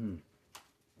 Mm-hmm.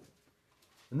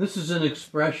 And this is an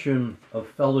expression of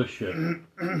fellowship.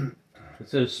 It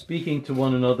says, speaking to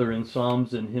one another in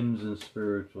psalms and hymns and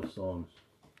spiritual songs.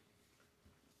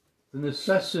 The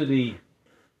necessity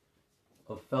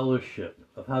of fellowship,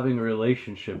 of having a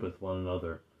relationship with one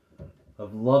another,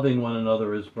 of loving one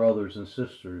another as brothers and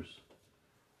sisters,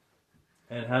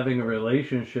 and having a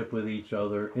relationship with each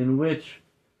other in which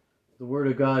the Word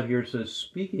of God here says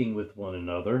speaking with one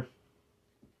another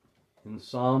in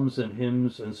psalms and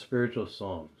hymns and spiritual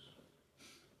songs.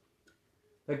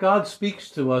 That God speaks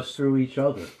to us through each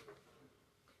other.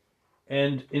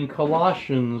 And in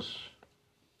Colossians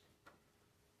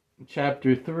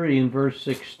chapter 3 and verse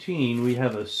 16, we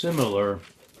have a similar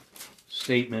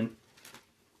statement.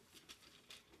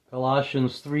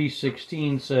 Colossians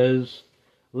 3:16 says,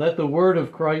 "Let the word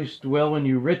of Christ dwell in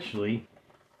you richly,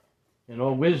 in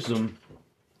all wisdom,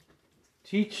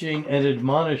 teaching and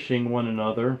admonishing one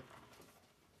another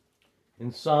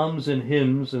in psalms and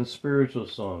hymns and spiritual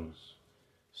songs,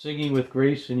 singing with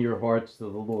grace in your hearts to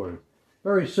the Lord."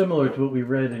 Very similar to what we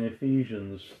read in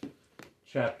Ephesians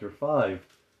chapter 5.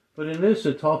 But in this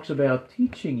it talks about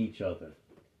teaching each other.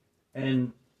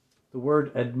 And the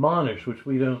word admonish, which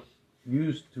we don't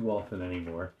use too often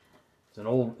anymore, it's an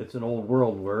old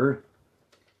world word.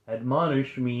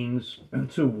 Admonish means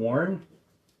to warn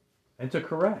and to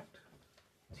correct.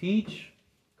 Teach,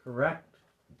 correct,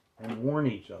 and warn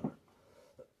each other.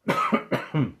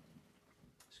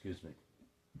 Excuse me.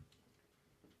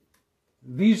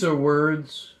 These are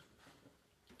words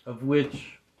of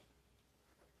which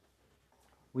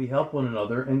we help one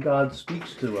another, and God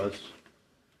speaks to us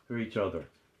through each other.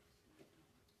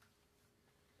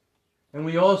 And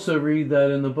we also read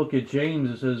that in the book of James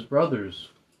it says, "Brothers,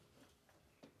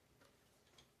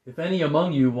 if any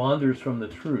among you wanders from the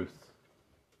truth,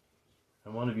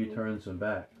 and one of you turns him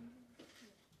back,"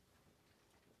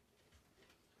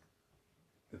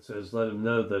 it says, "Let him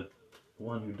know that the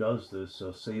one who does this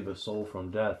shall save a soul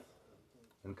from death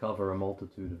and cover a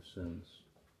multitude of sins."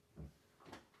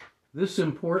 This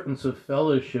importance of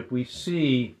fellowship we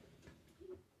see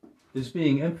is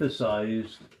being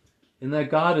emphasized in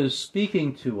that God is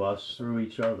speaking to us through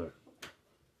each other.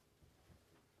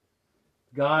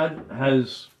 God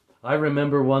has, I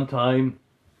remember one time,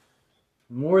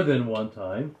 more than one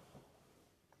time,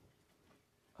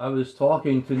 I was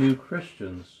talking to new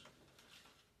Christians,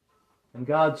 and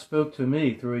God spoke to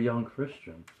me through a young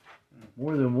Christian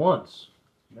more than once,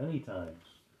 many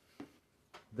times.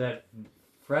 That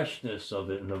freshness of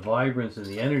it and the vibrance and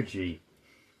the energy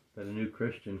that a new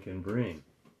Christian can bring,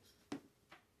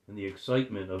 and the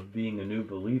excitement of being a new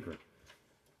believer.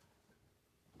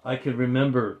 I can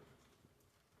remember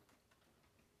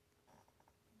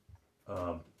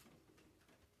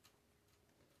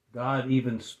God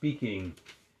even speaking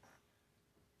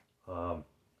through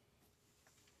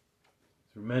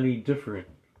many different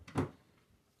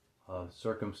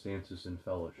circumstances in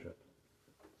fellowship.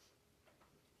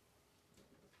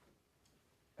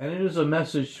 And it is a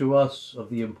message to us of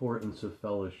the importance of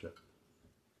fellowship.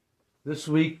 This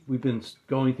week we've been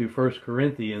going through 1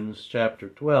 Corinthians chapter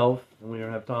 12, and we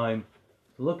don't have time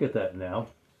to look at that now.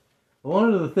 But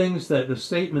one of the things that the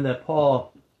statement that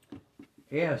Paul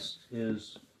asks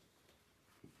is,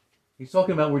 he's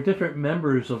talking about we're different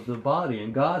members of the body,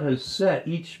 and God has set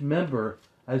each member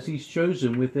as he's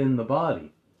chosen within the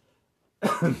body.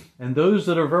 And those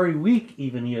that are very weak,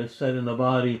 even he has set in the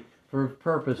body for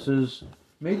purposes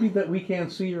maybe that we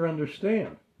can't see or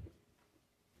understand,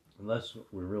 unless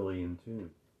we're really in tune.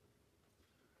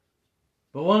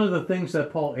 But one of the things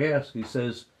that Paul asks, he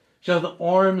says, "Shall the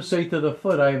arm say to the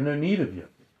foot, I have no need of you?"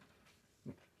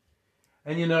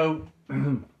 And you know,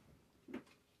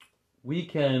 we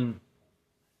can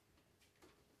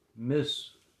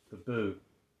miss the boat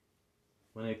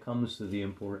when it comes to the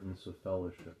importance of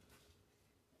fellowship.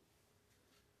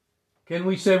 Can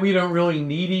we say we don't really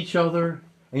need each other?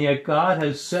 And yet God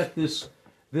has set this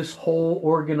whole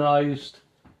organized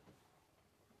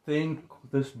thing,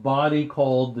 this body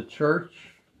called the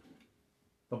church,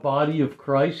 the body of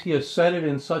Christ. He has set it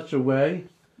in such a way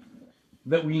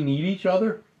that we need each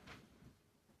other.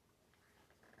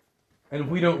 And if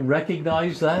we don't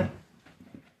recognize that,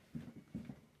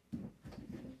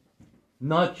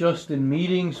 not just in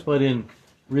meetings, but in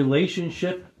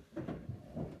relationship,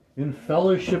 in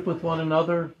fellowship with one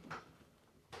another,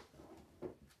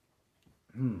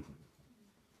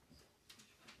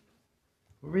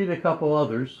 We'll read a couple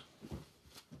others.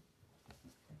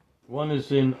 One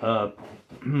is in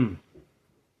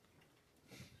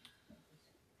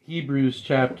Hebrews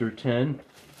chapter 10.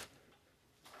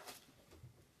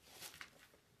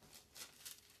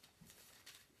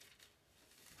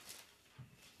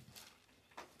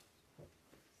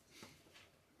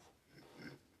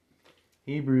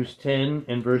 Hebrews 10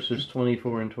 and verses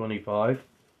 24 and 25.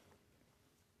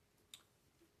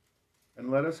 "And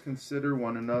let us consider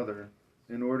one another,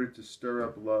 in order to stir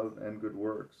up love and good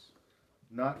works,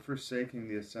 not forsaking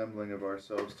the assembling of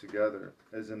ourselves together,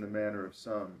 as in the manner of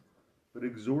some, but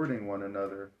exhorting one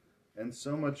another, and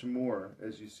so much more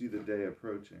as you see the day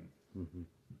approaching." Mm-hmm.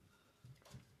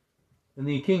 In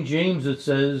the King James it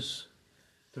says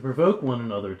to provoke one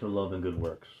another to love and good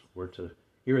works, or to,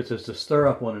 here it says to stir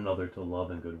up one another to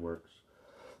love and good works.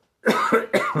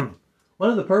 One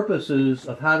of the purposes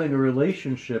of having a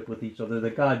relationship with each other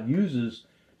that God uses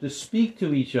to speak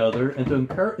to each other and to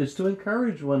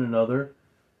encourage one another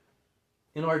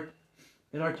in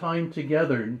our time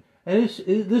together. And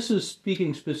this is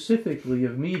speaking specifically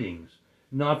of meetings,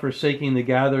 not forsaking the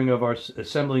gathering of our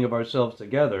assembling of ourselves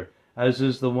together, as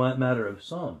is the matter of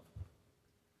some.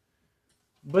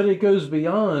 But it goes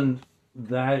beyond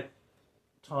that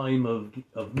time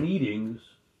of meetings,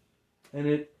 and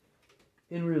it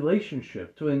in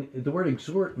relationship to the word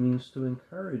exhort means to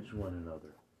encourage one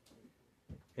another,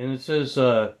 and it says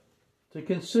to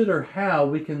consider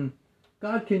how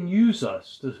God can use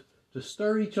us to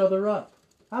stir each other up.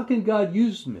 How can God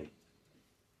use me?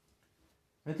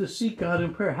 And to seek God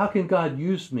in prayer. How can God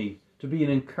use me to be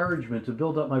an encouragement to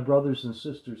build up my brothers and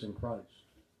sisters in Christ?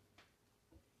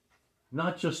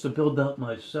 Not just to build up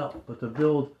myself, but to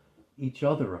build each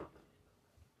other up.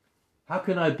 How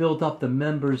can I build up the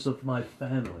members of my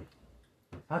family?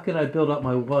 How can I build up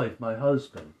my wife, my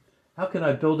husband? How can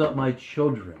I build up my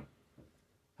children?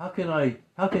 How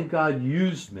can God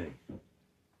use me?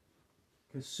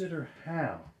 Consider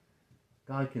how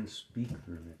God can speak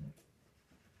through me.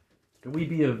 Can we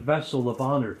be a vessel of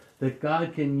honor that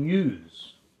God can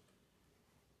use?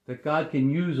 That God can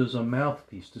use as a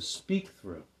mouthpiece to speak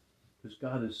through. Because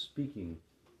God is speaking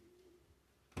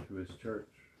to His church.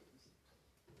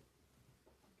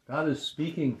 God is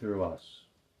speaking through us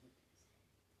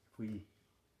if we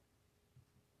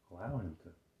allow Him to.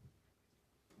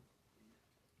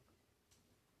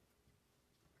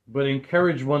 But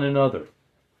encourage one another,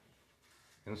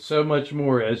 and so much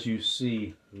more as you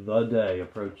see the day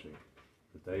approaching,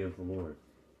 the day of the Lord.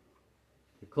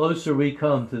 The closer we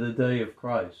come to the day of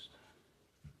Christ,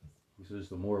 He says,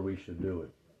 the more we should do it.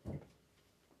 And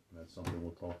that's something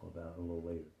we'll talk about a little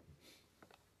later.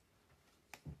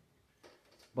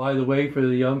 By the way, for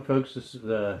the young folks,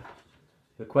 the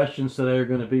questions today are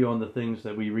going to be on the things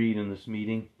that we read in this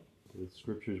meeting, the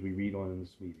scriptures we read on in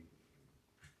this meeting.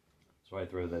 So I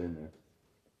throw that in there.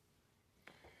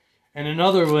 And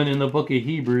another one in the book of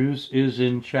Hebrews is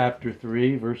in chapter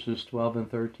 3, verses 12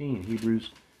 and 13.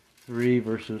 Hebrews 3,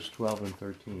 verses 12 and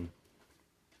 13.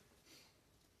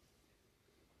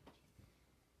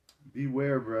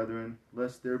 Beware, brethren,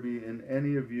 lest there be in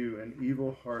any of you an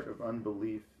evil heart of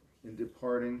unbelief in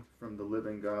departing from the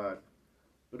living God.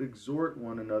 But exhort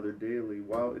one another daily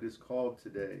while it is called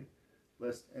today,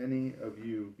 lest any of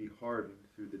you be hardened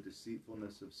through the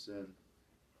deceitfulness of sin.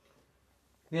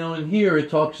 Now in here it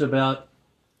talks about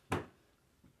the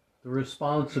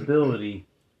responsibility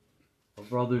of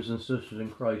brothers and sisters in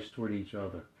Christ toward each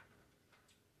other.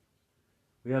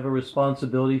 We have a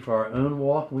responsibility for our own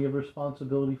walk, and we have a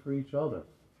responsibility for each other.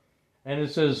 And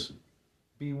it says,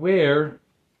 beware,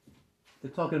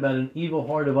 they're talking about an evil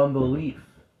heart of unbelief,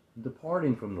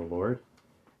 departing from the Lord.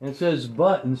 And it says,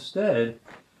 but instead,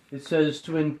 it says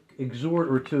to exhort,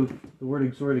 or to, the word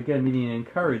exhort again, meaning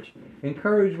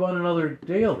encourage one another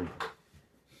daily.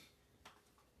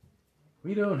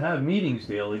 We don't have meetings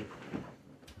daily.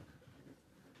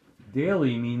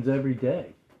 Daily means every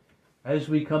day. As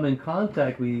we come in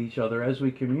contact with each other, as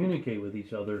we communicate with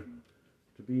each other,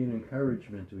 to be an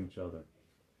encouragement to each other.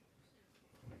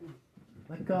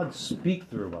 Let God speak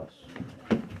through us.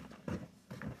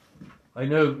 I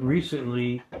know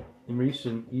recently,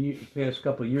 in past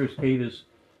couple of years, Kate is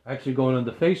actually going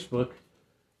onto Facebook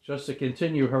just to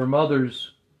continue her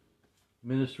mother's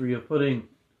ministry of putting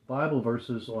Bible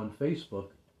verses on Facebook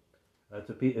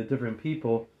to different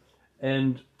people,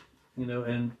 and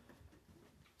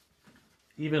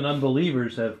even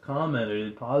unbelievers have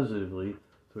commented positively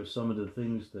for some of the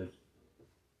things that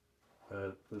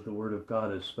the Word of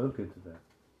God has spoken to them.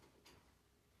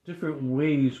 Different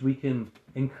ways we can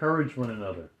encourage one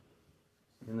another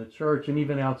in the church and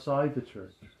even outside the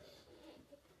church.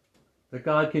 That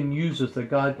God can use us,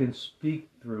 that God can speak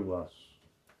through us.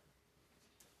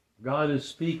 God is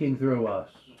speaking through us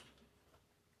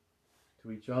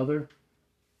to each other.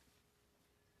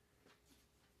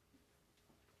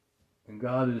 And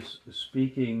God is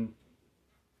speaking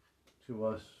to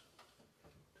us,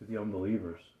 to the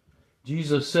unbelievers.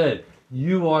 Jesus said,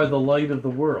 "You are the light of the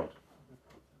world.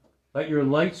 Let your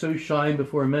light so shine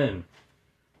before men,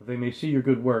 that they may see your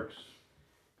good works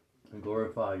and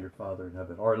glorify your Father in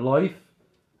heaven." Our life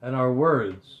and our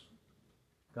words,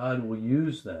 God will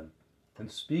use them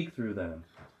and speak through them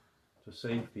to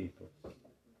save people.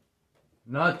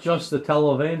 Not just the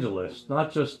televangelists,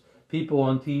 not just people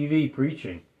on TV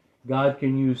preaching. God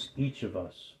can use each of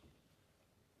us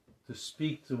to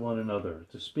speak to one another,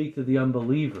 to speak to the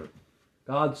unbeliever.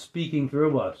 God speaking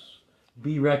through us.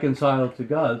 Be reconciled to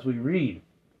God, as we read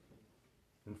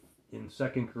in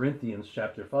 2 Corinthians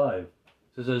chapter 5. It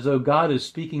says, as though God is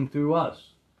speaking through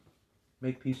us.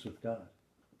 make peace with God.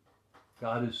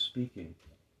 God is speaking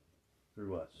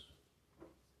through us.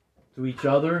 To each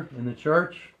other in the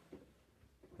church,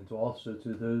 and also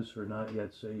to those who are not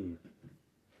yet saved.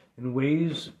 In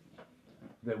ways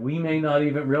that we may not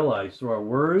even realize, through our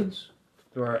words,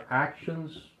 through our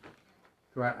actions,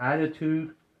 through our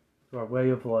attitude, through our way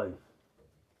of life.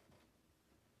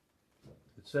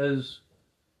 It says,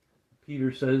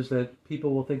 Peter says that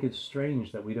people will think it's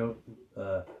strange that we don't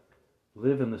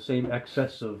live in the same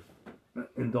excess of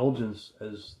indulgence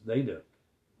as they do.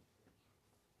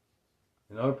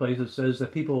 In other places it says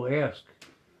that people will ask,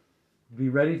 be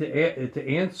ready to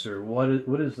answer what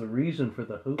is the reason for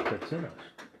the hope that's in us.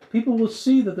 People will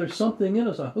see that there's something in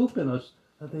us, a hope in us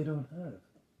that they don't have.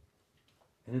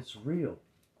 And it's real.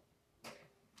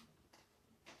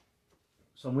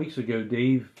 Some weeks ago,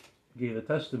 Dave gave a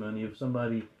testimony of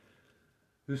somebody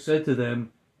who said to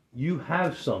them, you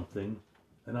have something,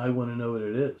 and I want to know what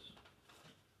it is.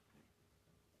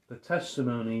 The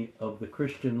testimony of the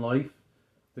Christian life,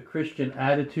 the Christian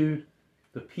attitude,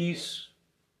 the peace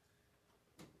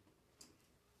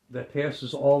that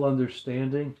passes all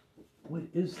understanding. What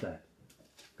is that?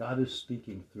 God is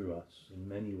speaking through us in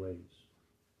many ways.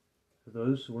 For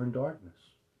those who are in darkness.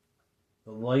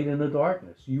 The light in the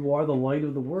darkness. You are the light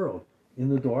of the world in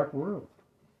the dark world.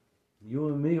 You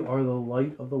and me are the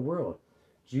light of the world.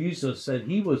 Jesus said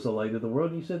he was the light of the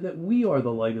world. And he said that we are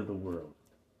the light of the world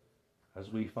as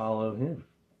we follow him.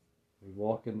 We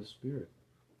walk in the Spirit.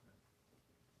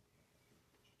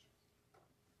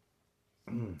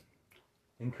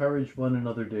 Encourage one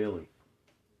another daily.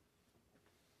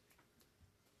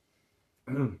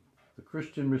 The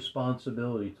Christian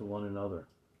responsibility to one another.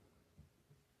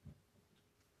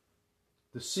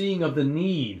 The seeing of the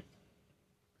need.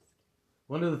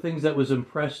 One of the things that was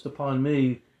impressed upon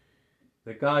me,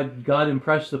 that God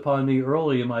impressed upon me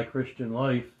early in my Christian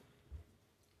life,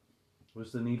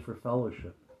 was the need for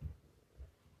fellowship.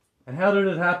 And how did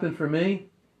it happen for me?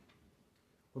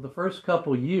 Well, the first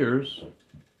couple years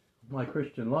of my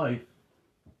Christian life,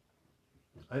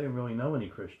 I didn't really know any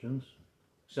Christians,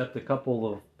 except a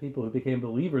couple of people who became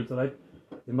believers that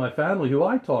in my family who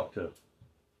I talked to.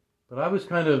 But I was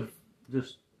kind of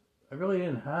I really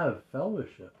didn't have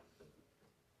fellowship.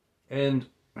 And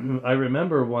I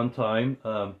remember one time,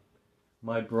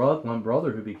 one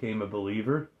brother who became a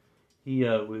believer, he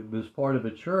was part of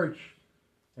a church,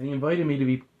 and he invited me to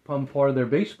become part of their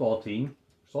baseball team,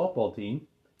 softball team.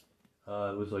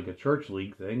 It was like a church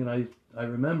league thing, and I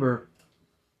remember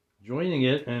joining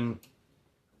it, and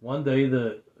one day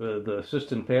the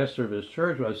assistant pastor of his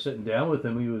church, I was sitting down with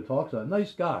him, we would talk to him,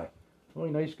 nice guy, really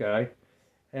nice guy,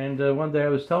 and one day I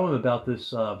was telling him about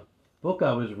this book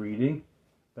I was reading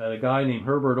about a guy named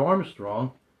Herbert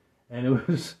Armstrong, and it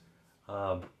was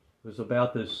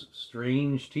about this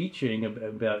strange teaching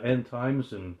about end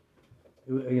times, and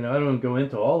I don't want to go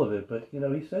into all of it, but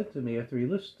he said to me after he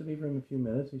listened to me for a few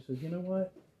minutes, he said, you know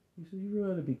what? He said, you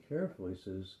really ought to be careful. He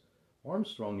says,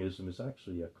 Armstrongism is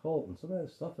actually a cult, and some of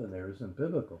that stuff in there isn't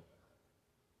biblical.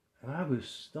 And I was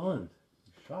stunned,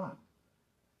 shocked.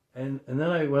 And then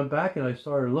I went back and I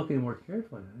started looking more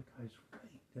carefully, and that guy's right.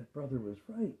 That brother was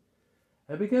right.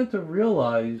 I began to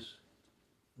realize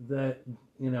that,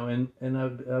 and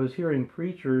I was hearing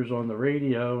preachers on the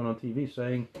radio and on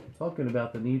TV talking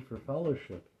about the need for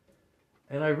fellowship.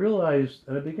 And I realized,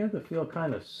 and I began to feel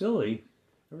kind of silly.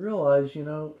 I realized,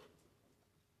 I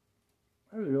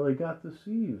really got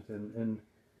deceived and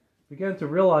began to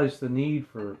realize the need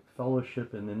for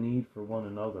fellowship and the need for one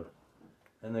another.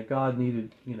 And that God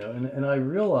needed, and I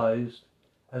realized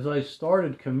as I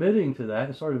started committing to that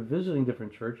and started visiting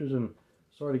different churches and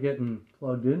started getting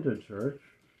plugged into church,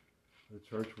 the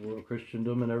church world,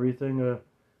 Christendom and everything,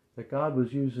 that God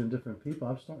was using different people.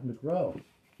 I'm starting to grow.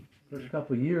 First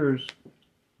couple of years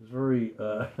was very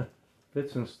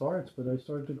fits and starts, but I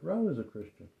started to grow as a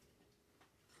Christian.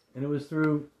 And it was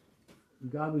through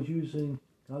God was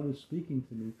speaking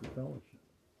to me for fellowship.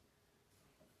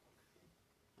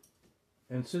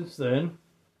 And since then,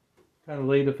 kind of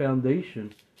laid a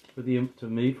foundation for the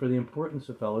importance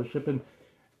of fellowship. And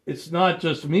it's not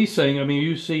just me saying,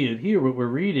 you see it here, what we're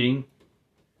reading.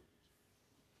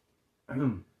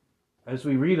 As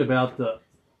we read about the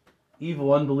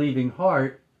evil, unbelieving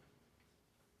heart,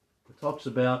 it talks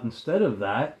about instead of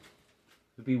that,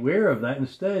 to beware of that,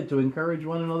 instead to encourage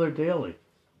one another daily.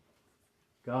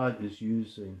 God is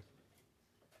using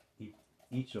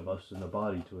each of us in the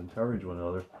body to encourage one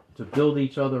another, to build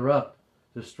each other up,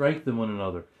 to strengthen one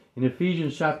another. In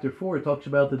Ephesians chapter 4, it talks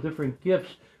about the different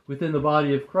gifts within the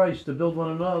body of Christ to build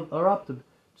one another up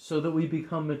so that we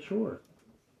become mature.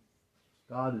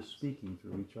 God is speaking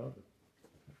through each other.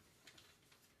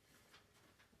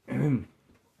 in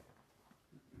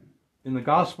the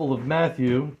Gospel of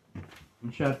Matthew,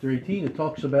 in chapter 18, it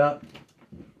talks about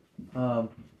the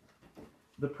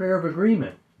prayer of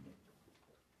agreement.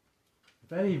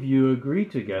 If any of you agree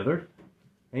together,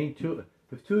 if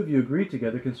two of you agree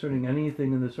together concerning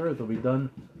anything in this earth, it will be done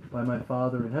by my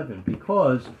Father in heaven.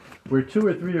 Because where 2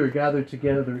 or 3 are gathered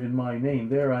together in my name,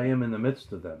 there I am in the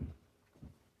midst of them.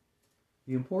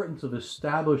 The importance of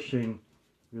establishing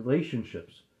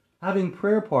relationships, having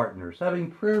prayer partners,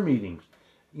 having prayer meetings,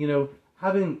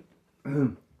 having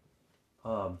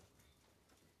a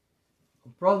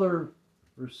brother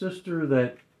or sister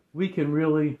that we can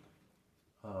really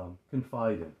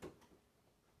confide in.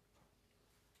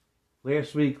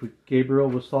 Last week, Gabriel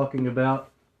was talking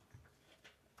about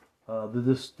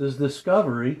this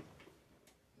discovery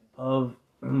of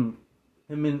him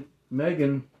and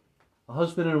Megan, a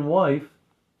husband and wife,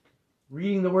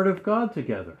 reading the Word of God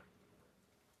together,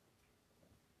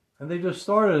 and they just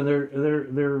started.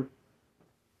 They're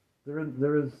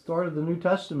started the New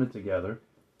Testament together,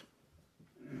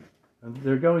 and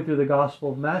they're going through the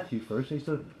Gospel of Matthew first. He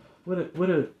said, "What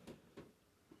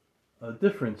a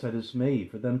difference that has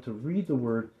made for them to read the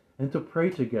Word and to pray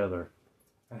together,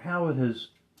 and how it has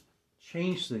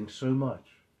changed things so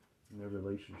much in their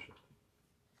relationship."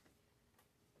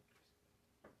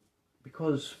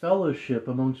 Because fellowship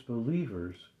amongst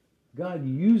believers, God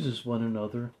uses one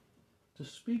another to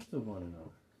speak to one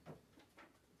another.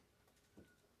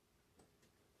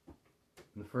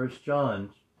 In 1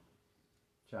 John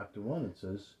chapter 1 it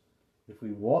says, if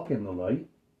we walk in the light,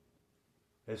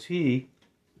 as He,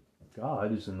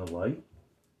 God, is in the light,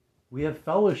 we have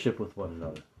fellowship with one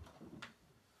another.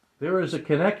 There is a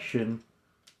connection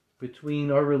between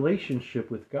our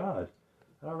relationship with God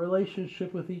and our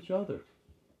relationship with each other.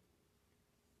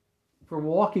 If we're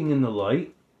walking in the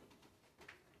light,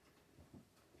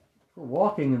 if we're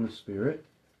walking in the Spirit,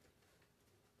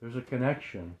 there's a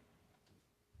connection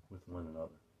with one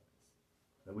another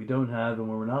that we don't have when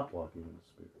we're not walking in the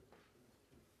Spirit.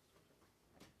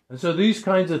 And so these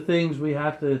kinds of things we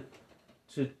have to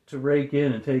rake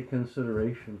in and take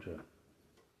consideration to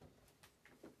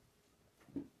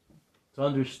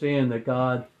understand that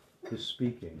God is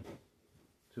speaking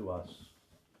to us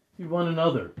through one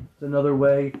another. It's another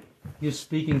way He is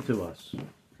speaking to us.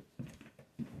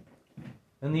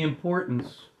 And the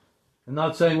importance, and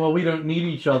not saying, well, we don't need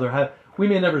each other. We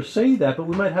may never say that, but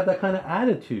we might have that kind of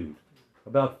attitude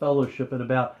about fellowship and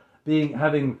about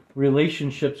having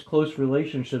relationships, close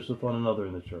relationships with one another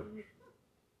in the church.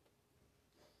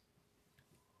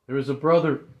 There was a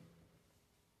brother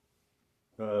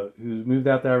who moved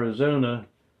out to Arizona.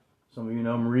 Some of you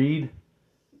know him, Reed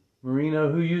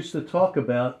Marino, who used to talk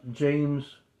about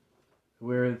James,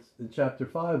 where it's in chapter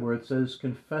 5, where it says,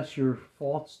 confess your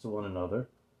faults to one another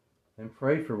and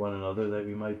pray for one another that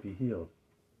we might be healed.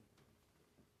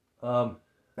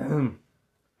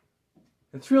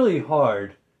 It's really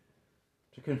hard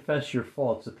to confess your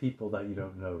faults to people that you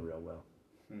don't know real well,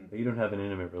 that you don't have an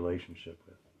intimate relationship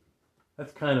with.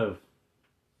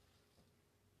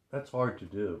 That's hard to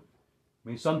do. I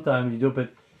mean, sometimes you do,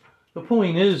 but the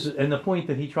point is, and the point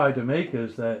that he tried to make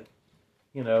is that,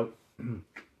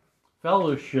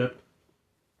 fellowship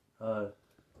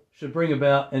should bring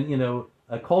about, and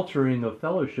a culturing of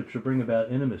fellowship should bring about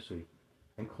intimacy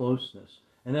and closeness.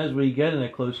 And as we get in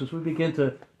that closeness, we begin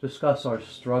to discuss our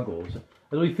struggles.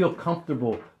 As we feel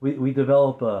comfortable, we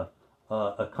develop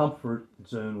a comfort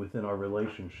zone within our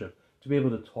relationship to be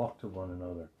able to talk to one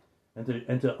another, and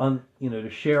to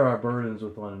share our burdens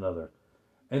with one another,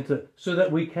 and so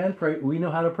that we can pray. We know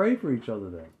how to pray for each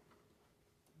other then,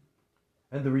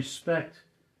 and the respect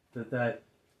that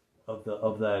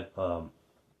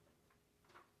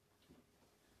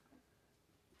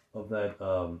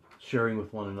sharing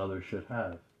with one another should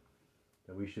have.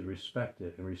 That we should respect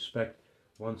it and respect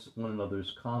one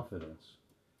another's confidence.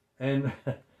 And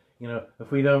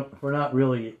if we're not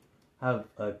really have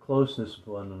a closeness with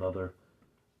one another,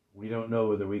 we don't know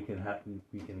whether we can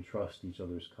trust each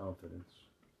other's confidence,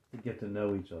 to get to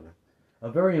know each other.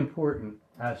 A very important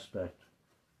aspect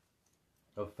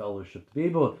of fellowship, to be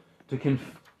able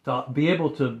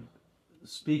to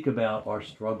speak about our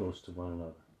struggles to one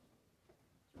another.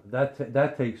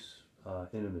 That takes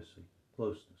intimacy,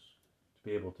 closeness, to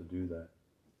be able to do that,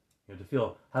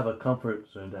 to have a comfort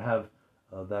zone, to have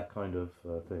that kind of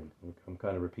thing. I'm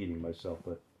kind of repeating myself,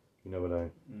 but you know what I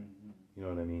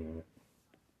mean.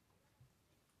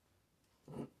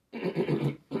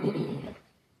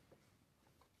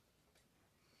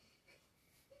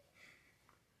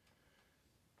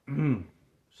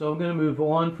 So I'm going to move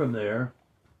on from there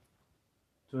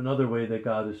to another way that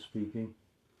God is speaking.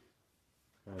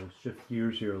 Shift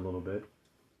gears here a little bit.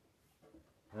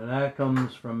 And that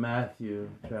comes from Matthew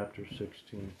chapter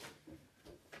 16.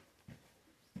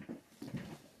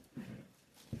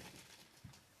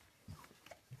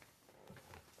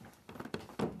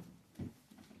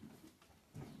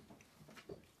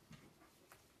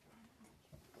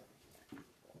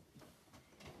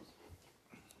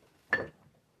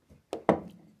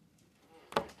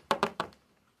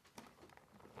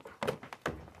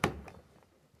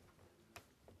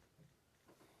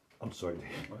 I'm sorry,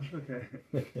 Dave.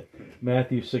 Okay.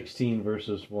 Matthew 16,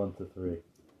 verses 1 to 3.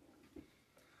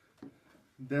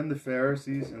 Then the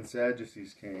Pharisees and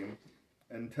Sadducees came,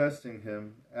 and testing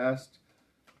him, asked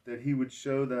that he would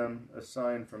show them a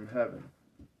sign from heaven.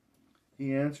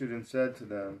 He answered and said to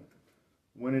them,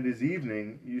 "When it is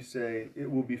evening, you say, 'It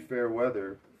will be fair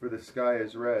weather, for the sky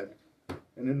is red.'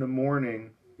 And in the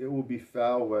morning, 'It will be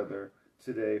foul weather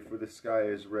today, for the sky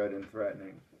is red and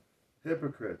threatening.'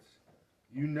 Hypocrites!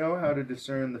 You know how to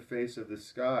discern the face of the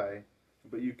sky,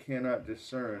 but you cannot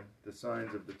discern the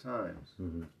signs of the times."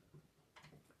 Mm-hmm.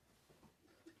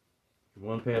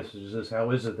 One passage says,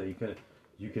 "How is it that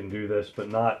you can do this, but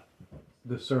not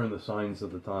discern the signs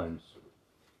of the times?"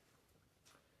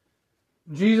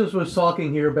 Jesus was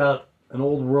talking here about an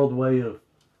old world way of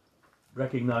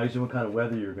recognizing what kind of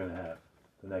weather you're going to have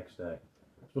the next day.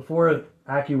 Before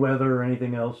AccuWeather or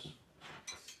anything else,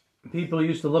 people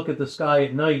used to look at the sky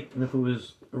at night, and if it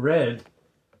was red,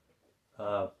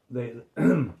 then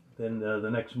the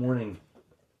next morning,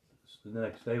 the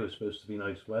next day was supposed to be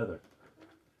nice weather.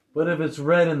 But if it's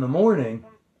red in the morning,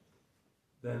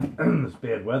 then it's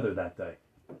bad weather that day.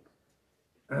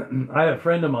 I have a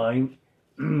friend of mine,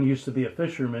 used to be a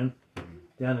fisherman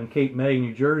down in Cape May,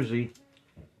 New Jersey,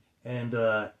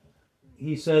 and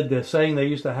he said the saying they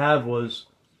used to have was,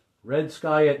 "Red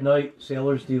sky at night,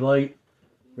 sailor's delight.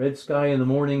 Red sky in the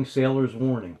morning, sailor's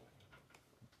warning."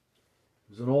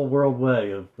 It was an old world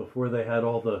way of before they had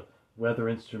all the weather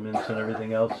instruments and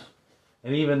everything else.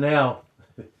 And even now,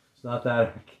 it's not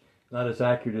as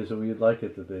accurate as we would like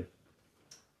it to be.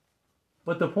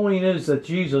 But the point is that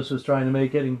Jesus was trying to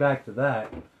make, getting back to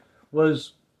that,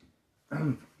 was,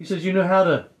 he says, you know how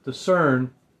to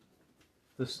discern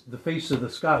the face of the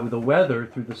sky, with the weather,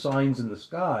 through the signs in the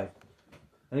sky.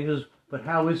 And he goes, but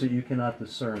how is it you cannot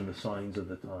discern the signs of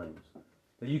the times?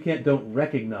 That you don't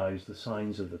recognize the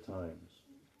signs of the times?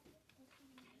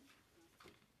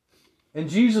 And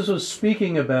Jesus was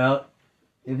speaking about,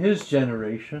 in his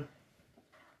generation,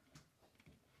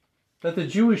 that the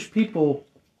Jewish people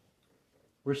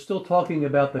were still talking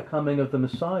about the coming of the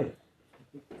Messiah.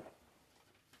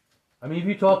 I mean, if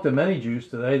you talk to many Jews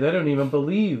today, they don't even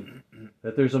believe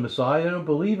that there's a Messiah. They don't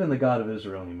believe in the God of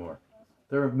Israel anymore.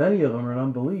 Many of them are in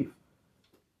unbelief.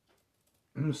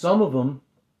 Some of them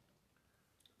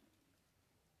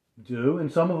do,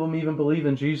 and some of them even believe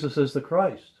in Jesus as the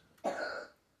Christ.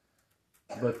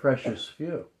 But precious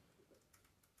few.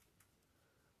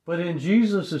 But in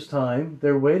Jesus' time,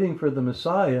 they're waiting for the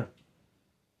Messiah.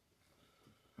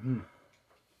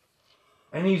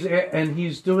 And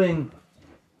he's doing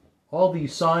all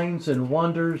these signs and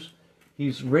wonders.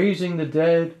 He's raising the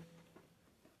dead.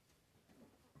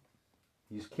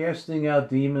 He's casting out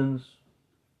demons.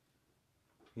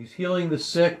 He's healing the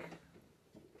sick,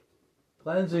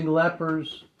 cleansing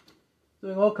lepers,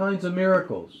 doing all kinds of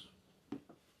miracles.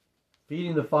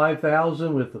 Feeding the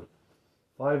 5,000 with the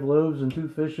 5 loaves and 2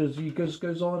 fishes. He just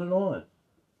goes on and on.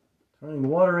 Turning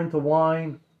water into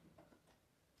wine.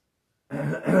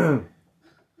 And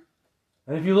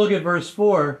if you look at verse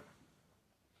 4,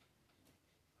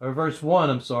 or verse 1,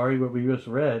 I'm sorry, what we just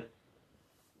read,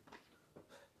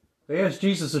 they asked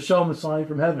Jesus to show them a sign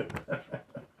from heaven.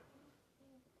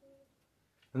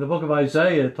 In the book of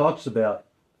Isaiah, it talks about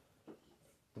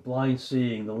the blind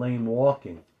seeing, the lame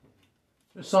walking.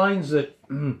 They're signs that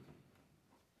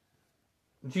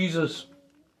Jesus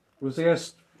was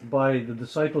asked by the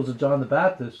disciples of John the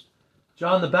Baptist.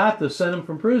 John the Baptist sent him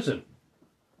from prison.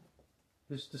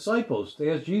 His disciples, they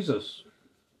asked Jesus,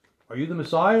 "Are you the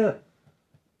Messiah?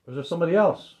 Or is there somebody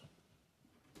else?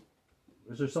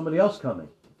 Is there somebody else coming?"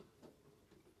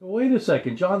 Well, wait a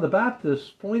second. John the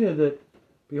Baptist pointed at,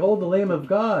 "Behold the Lamb of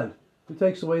God who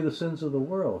takes away the sins of the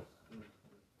world."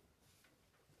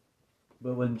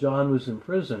 But when John was in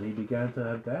prison, he began to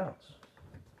have doubts.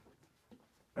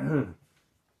 And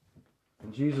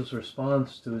Jesus'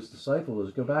 response to his disciples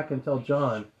is, "Go back and tell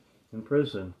John in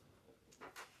prison,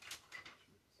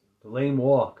 the lame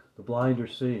walk, the blind are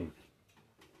seeing,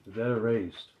 the dead are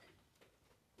raised.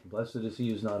 Blessed is he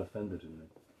who is not offended in me."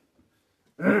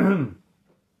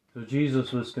 So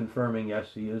Jesus was confirming,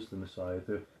 yes, he is the Messiah.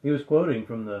 He was quoting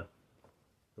from the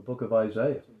the book of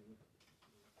Isaiah.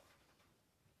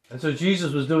 And so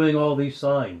Jesus was doing all these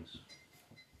signs.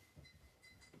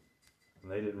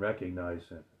 And they didn't recognize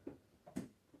him.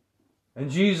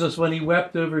 And Jesus, when he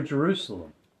wept over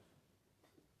Jerusalem,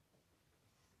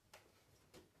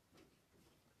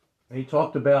 he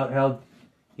talked about how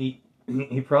he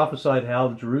prophesied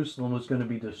how Jerusalem was going to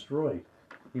be destroyed.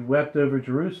 He wept over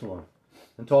Jerusalem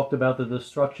and talked about the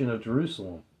destruction of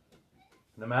Jerusalem,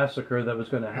 the massacre that was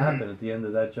going to happen at the end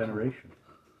of that generation.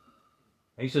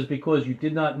 And he says, because you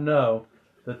did not know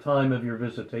the time of your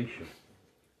visitation,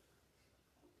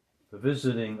 the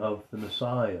visiting of the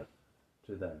Messiah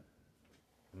to them,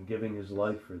 and giving his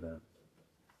life for them,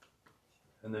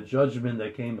 and the judgment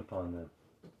that came upon them.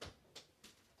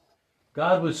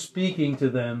 God was speaking to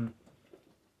them.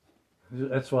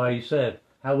 That's why he said,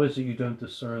 how is it you don't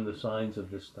discern the signs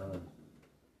of this time?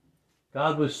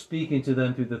 God was speaking to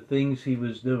them through the things he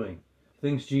was doing,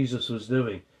 things Jesus was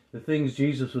doing, the things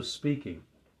Jesus was speaking.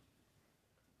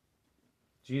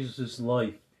 Jesus'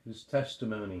 life, his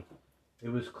testimony, it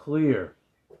was clear.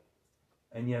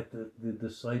 And yet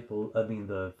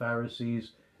the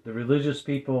Pharisees, the religious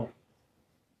people,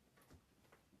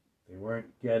 they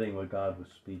weren't getting what God was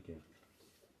speaking.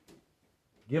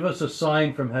 Give us a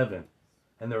sign from heaven.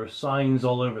 And there were signs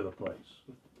all over the place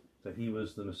that he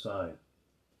was the Messiah.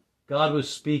 God was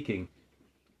speaking.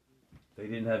 They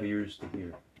didn't have ears to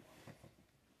hear.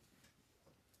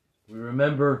 We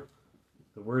remember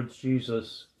the words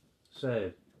Jesus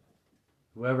said,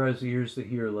 whoever has ears to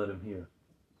hear, let him hear.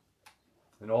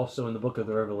 And also in the book of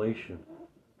the Revelation,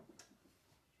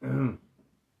 where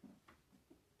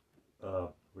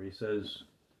he says,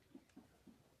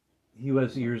 he who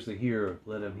has ears to hear,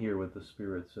 let him hear what the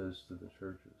Spirit says to the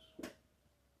churches.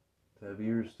 To have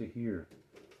ears to hear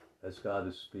as God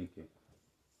is speaking.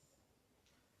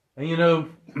 And you know,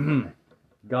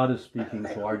 God is speaking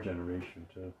to our generation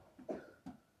too.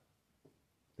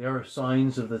 There are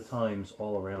signs of the times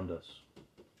all around us.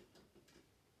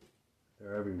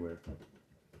 They're everywhere.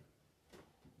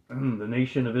 The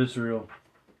nation of Israel,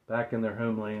 back in their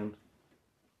homeland.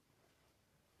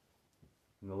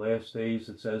 In the last days,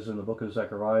 it says in the book of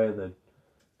Zechariah that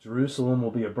Jerusalem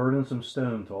will be a burdensome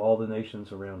stone to all the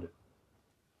nations around it.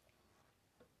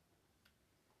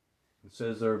 It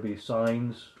says there will be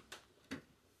signs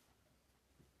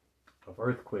of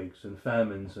earthquakes and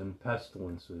famines and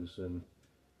pestilences. And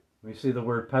we see the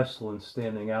word pestilence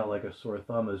standing out like a sore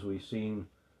thumb as we've seen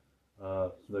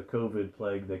the COVID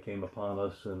plague that came upon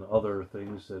us and other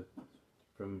things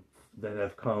that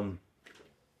have come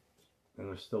and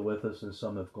are still with us, and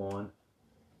some have gone.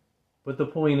 But the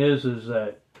point is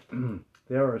that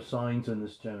there are signs in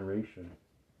this generation.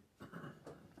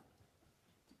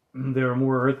 There are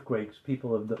more earthquakes.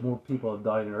 More people have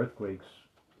died in earthquakes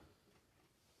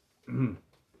in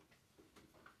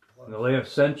the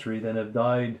last century than have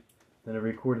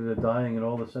recorded of dying in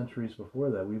all the centuries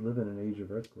before that. We live in an age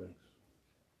of earthquakes.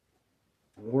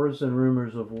 Wars and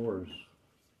rumors of wars.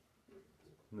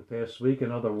 In the past week,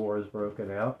 another war has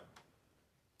broken out.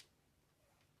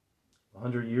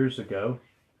 100 years ago,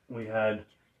 we had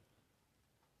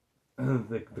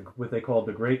what they called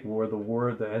the Great War,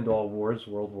 the end all wars,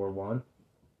 World War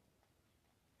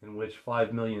I, in which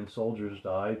 5 million soldiers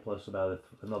died, plus about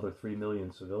another 3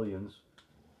 million civilians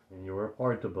in Europe.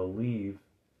 Hard to believe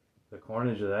the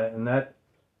carnage of that. And that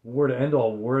war to end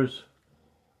all wars,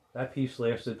 that peace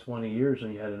lasted 20 years,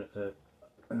 and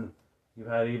you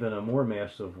had even a more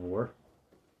massive war.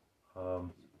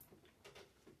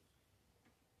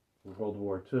 World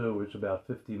War II, which about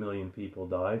 50 million people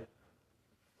died,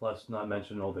 plus not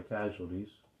mention all the casualties.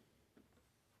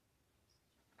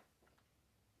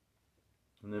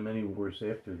 And then many wars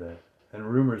after that, and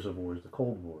rumors of wars, the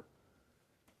Cold War.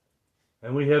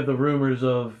 And we have the rumors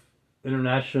of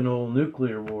international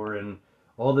nuclear war and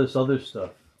all this other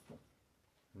stuff.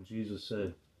 And Jesus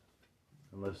said,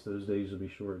 unless those days would be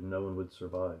shortened, no one would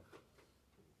survive.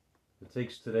 It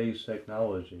takes today's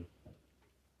technology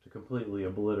to completely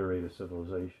obliterate a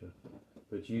civilization.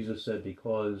 But Jesus said,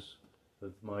 because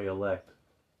of my elect,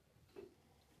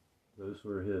 those who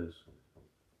are his,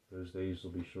 those days will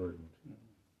be shortened.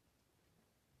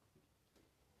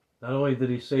 Not only did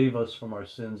he save us from our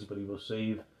sins, but he will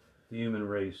save the human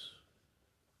race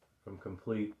from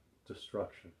complete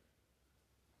destruction.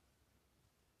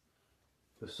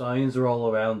 The signs are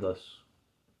all around us.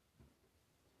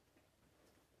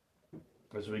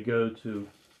 As we go to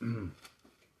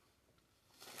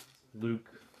Luke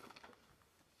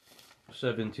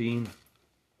 17,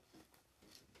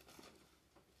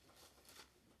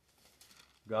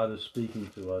 God is speaking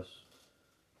to us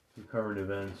through current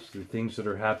events, through things that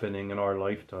are happening in our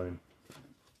lifetime.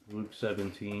 Luke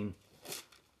 17.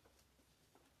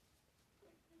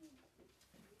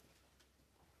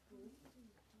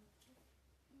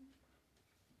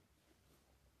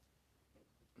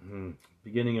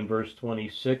 Beginning in verse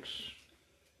 26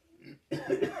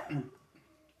 to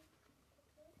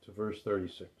verse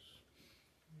 36.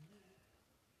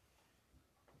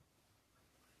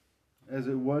 As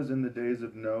it was in the days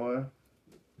of Noah,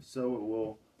 so it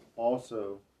will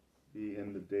also be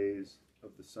in the days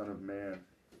of the Son of Man.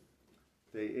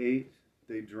 They ate,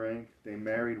 they drank, they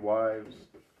married wives,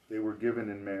 they were given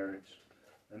in marriage,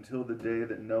 until the day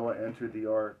that Noah entered the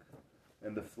ark,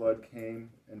 and the flood came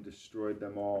and destroyed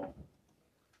them all.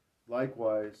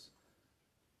 Likewise,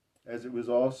 as it was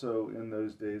also in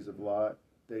those days of Lot,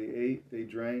 they ate, they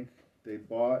drank, they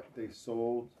bought, they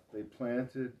sold, they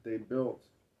planted, they built.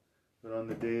 But on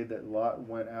the day that Lot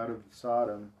went out of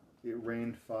Sodom, it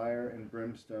rained fire and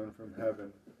brimstone from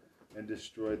heaven and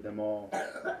destroyed them all.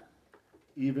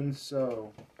 Even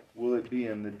so will it be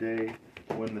in the day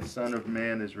when the Son of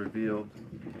Man is revealed.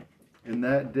 In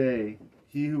that day,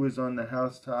 he who is on the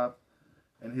housetop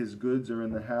and his goods are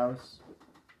in the house,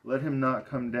 let him not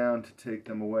come down to take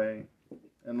them away.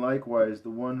 And likewise, the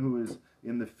one who is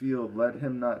in the field, let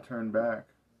him not turn back.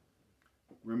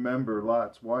 Remember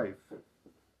Lot's wife.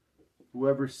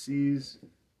 Whoever seeks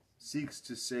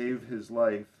to save his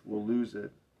life will lose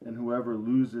it, and whoever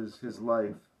loses his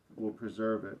life will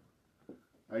preserve it.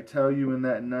 I tell you, in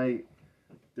that night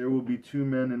there will be two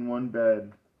men in one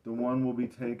bed. The one will be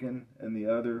taken, and the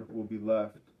other will be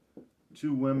left.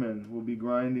 Two women will be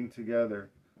grinding together.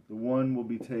 The one will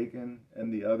be taken,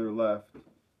 and the other left.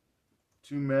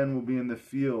 Two men will be in the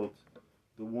field.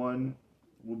 The one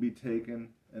will be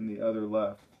taken, and the other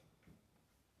left.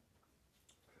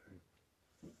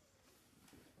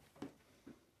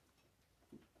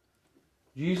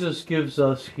 Jesus gives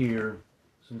us here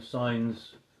some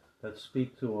signs that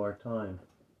speak to our time.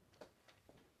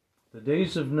 The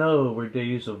days of Noah were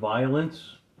days of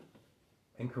violence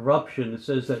and corruption. It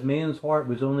says that man's heart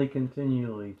was only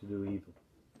continually to do evil.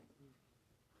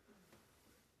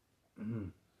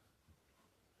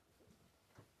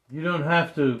 You don't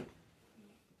have to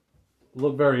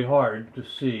look very hard to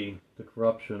see the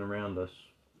corruption around us.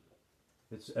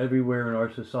 It's everywhere in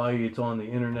our society. It's on the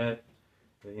internet.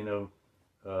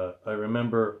 I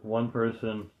remember one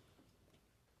person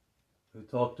who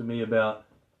talked to me about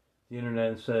the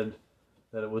internet and said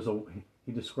that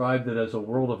he described it as a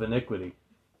world of iniquity.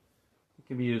 It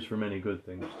can be used for many good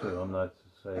things too. I'm not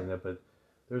saying that, but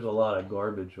there's a lot of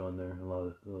garbage on there, a lot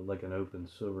of, like an open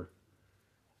sewer.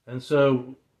 And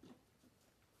so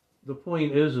the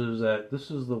point is that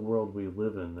this is the world we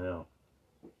live in now.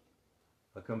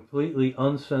 A completely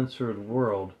uncensored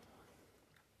world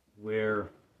where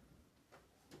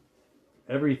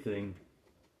everything,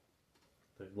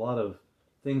 a lot of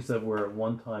things that were at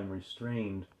one time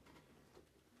restrained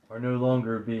are no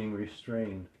longer being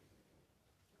restrained.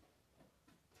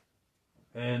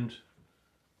 And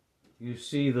you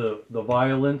see the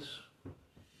violence.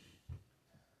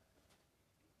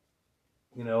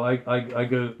 I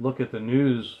go look at the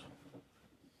news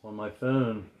on my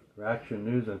phone, Action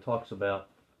News, and it talks about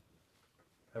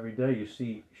every day you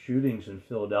see shootings in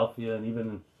Philadelphia, and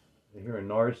even here in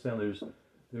Norristown,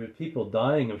 there are people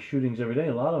dying of shootings every day.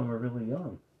 A lot of them are really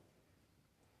young.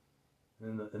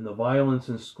 And the violence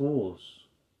in schools,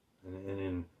 and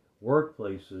in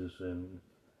workplaces, and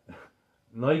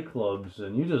nightclubs,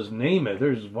 and you just name it.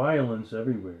 There's violence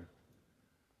everywhere.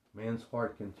 Man's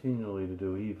heart continually to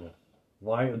do evil.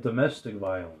 Domestic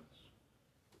violence.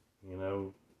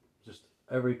 Just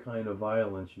every kind of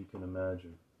violence you can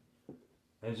imagine.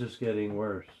 And it's just getting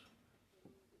worse.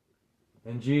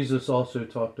 And Jesus also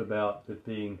talked about it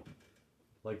being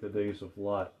like the days of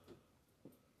Lot,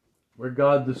 where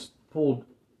God just pulled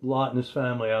Lot and his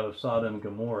family out of Sodom and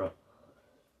Gomorrah.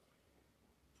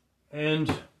 And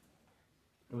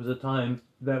it was a time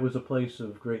that was a place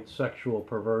of great sexual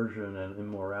perversion and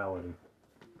immorality.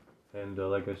 And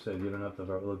like I said, you don't have to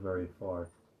look very far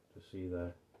to see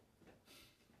that.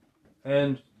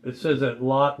 And it says that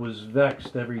Lot was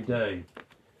vexed every day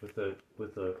with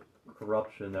the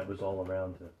corruption that was all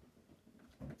around him.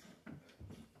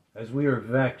 As we are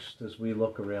vexed as we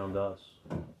look around us,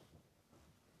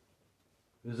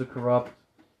 it is a corrupt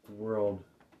world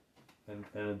and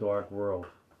a dark world.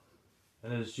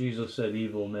 And as Jesus said,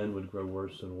 evil men would grow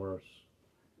worse and worse.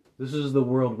 This is the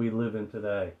world we live in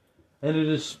today. And it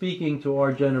is speaking to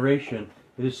our generation.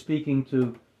 It is speaking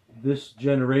to this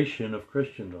generation of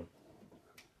Christendom.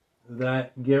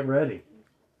 That get ready.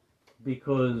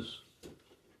 Because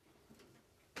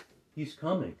He's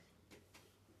coming.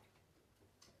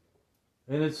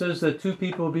 And it says that two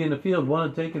people will be in the field, one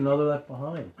will take another left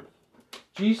behind.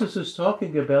 Jesus is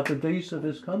talking about the days of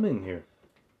his coming here.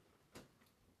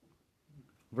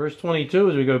 Verse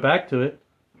 22, as we go back to it.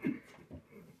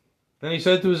 Then he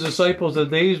said to his disciples, the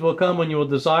days will come when you will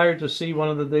desire to see one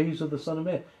of the days of the Son of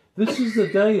Man. This is the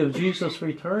day of Jesus'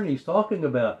 return he's talking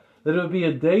about. That it would be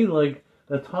a day like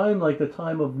the time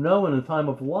of Noah and the time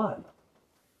of Lot.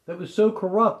 That was so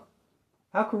corrupt.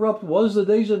 How corrupt was the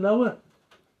days of Noah?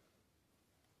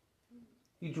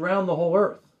 He drowned the whole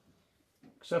earth,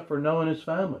 except for Noah and his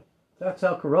family. That's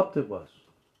how corrupt it was.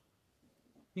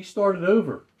 He started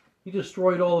over. He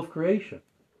destroyed all of creation.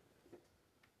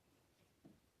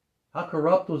 How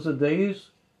corrupt was the days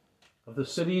of the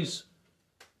cities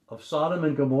of Sodom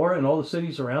and Gomorrah and all the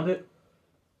cities around it?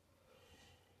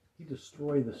 He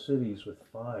destroyed the cities with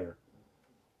fire.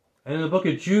 And in the book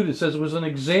of Jude it says it was an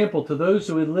example to those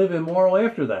who would live immoral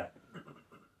after that.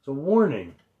 It's a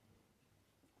warning.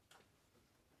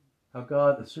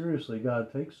 How seriously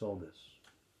God takes all this.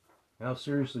 And how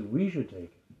seriously we should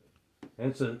take it.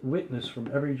 And it's a witness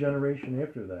from every generation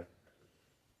after that.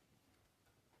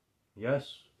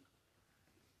 Yes,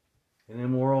 an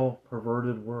immoral,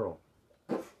 perverted world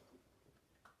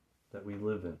that we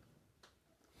live in.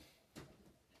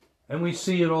 And we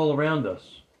see it all around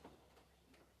us.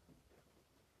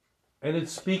 And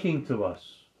it's speaking to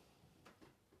us.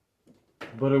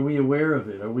 But are we aware of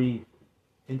it? Are we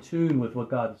in tune with what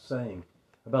God is saying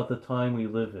about the time we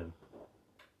live in?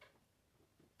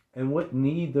 And what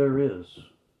need there is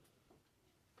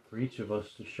for each of us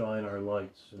to shine our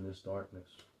lights in this darkness.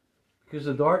 Because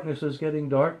the darkness is getting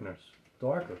darker.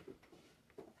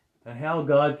 And how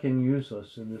God can use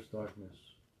us in this darkness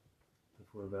if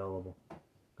we're available.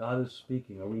 God is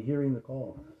speaking. Are we hearing the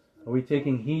call? Are we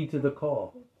taking heed to the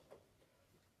call?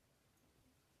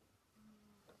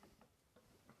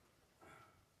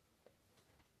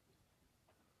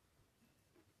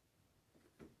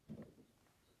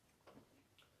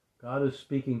 God is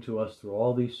speaking to us through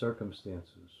all these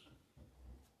circumstances.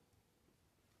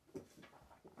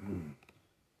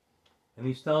 And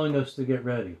he's telling us to get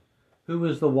ready. Who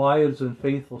is the wise and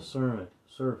faithful servant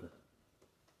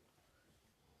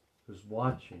who's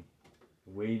watching,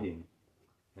 waiting,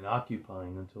 and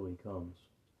occupying until he comes?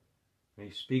 And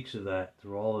he speaks of that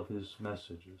through all of his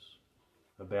messages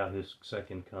about his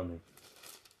second coming.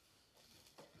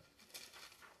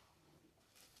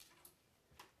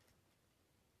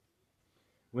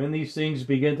 When these things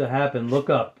begin to happen, look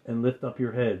up and lift up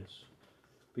your heads,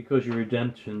 because your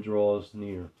redemption draws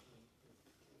near.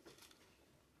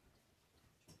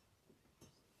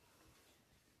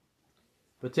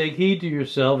 But take heed to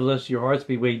yourselves, lest your hearts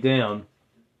be weighed down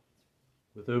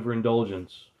with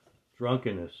overindulgence,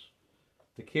 drunkenness,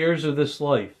 the cares of this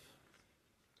life,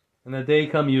 and that day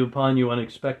come upon you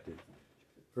unexpected,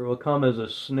 for it will come as a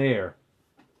snare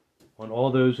on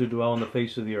all those who dwell on the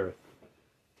face of the earth.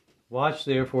 Watch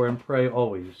therefore and pray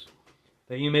always,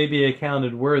 that you may be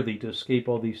accounted worthy to escape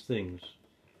all these things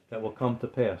that will come to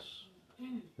pass,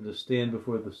 and to stand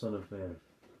before the Son of Man.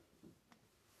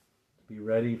 Be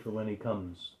ready for when he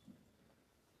comes.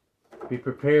 Be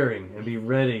preparing and be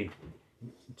ready.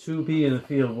 Two be in the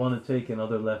field, one to take,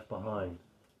 another left behind.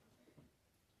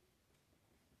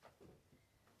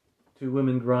 Two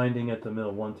women grinding at the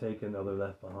mill, one taken, another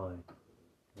left behind.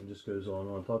 And just goes on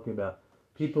and on, talking about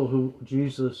people who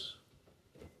Jesus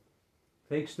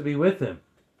takes to be with him.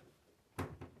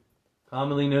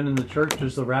 Commonly known in the church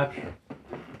as the rapture.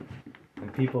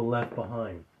 And people left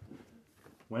behind.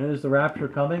 When is the rapture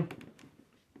coming?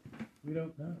 We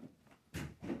don't know.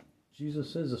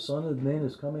 Jesus says the Son of Man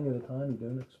is coming at a time you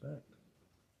don't expect.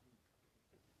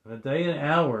 And a day and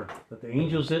hour that the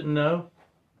angels didn't know,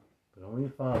 but only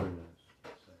the Father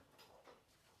knows.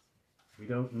 We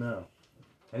don't know.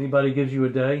 Anybody gives you a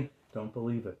day, don't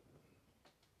believe it.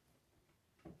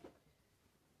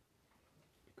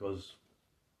 Because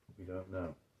we don't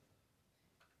know.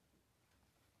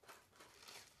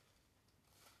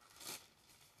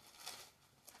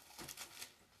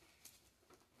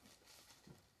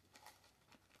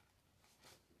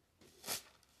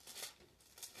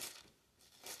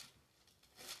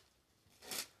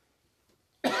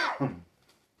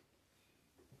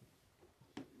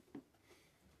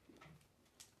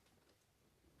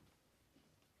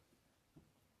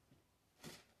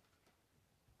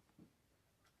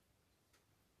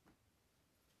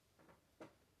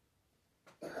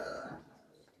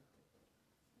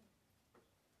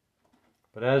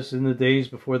 But as in the days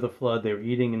before the flood, they were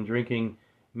eating and drinking,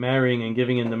 marrying and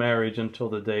giving in the marriage until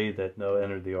the day that Noah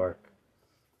entered the ark.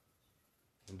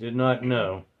 And did not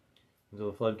know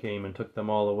until the flood came and took them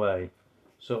all away.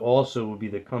 so also will be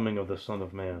the coming of the Son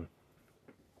of Man.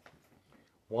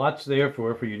 Watch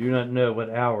therefore, for you do not know what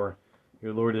hour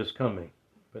your Lord is coming.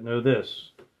 But know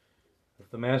this, if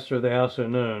the master of the house had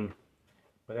known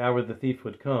what hour the thief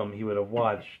would come, he would have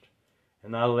watched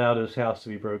and not allowed his house to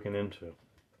be broken into.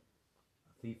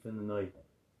 A thief in the night.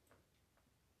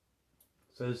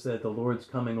 It says that the Lord's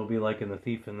coming will be like in the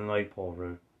thief in the night, Paul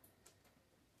wrote.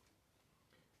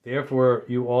 Therefore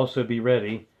you also be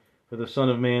ready, for the Son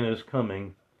of Man is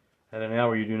coming at an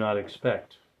hour you do not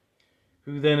expect.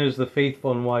 Who then is the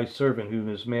faithful and wise servant whom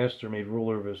his master made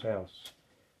ruler of his house,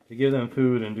 to give them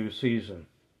food in due season?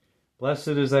 Blessed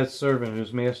is that servant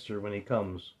whose master, when he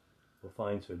comes, will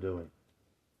find so doing.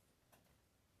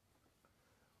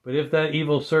 But if that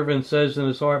evil servant says in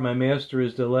his heart, my master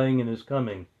is delaying in his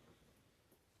coming,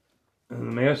 and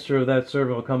the master of that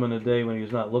servant will come in a day when he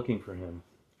is not looking for him,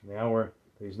 an hour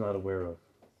that he's not aware of.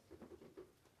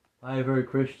 I have heard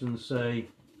Christians say,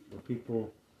 or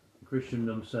people in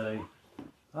Christendom say,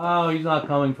 oh, he's not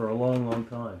coming for a long, long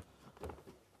time.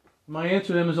 My answer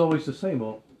to them is always the same.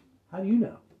 Well, how do you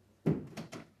know?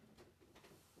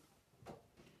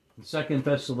 In 2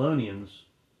 Thessalonians,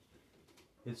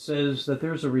 it says that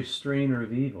there's a restrainer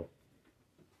of evil.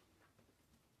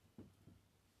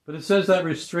 But it says that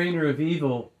restrainer of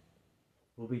evil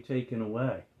will be taken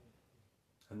away.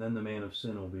 And then the man of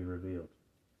sin will be revealed,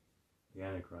 the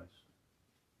Antichrist.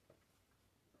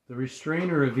 The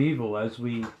restrainer of evil, as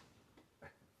we,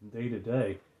 day to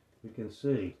day, we can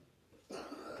see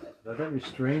that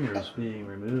restrainer is being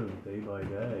removed day by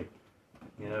day,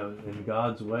 in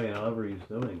God's way and however he's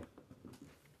doing it.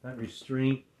 That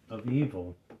restraint of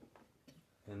evil,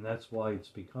 and that's why it's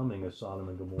becoming a Sodom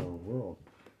and Gomorrah world.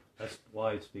 That's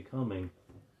why it's becoming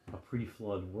a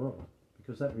pre-flood world,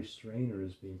 because that restrainer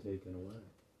is being taken away.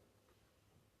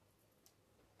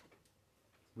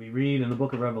 We read in the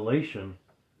book of Revelation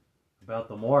about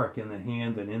the mark in the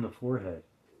hand and in the forehead.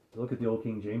 Look at the old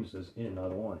King James, says in,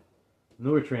 not on.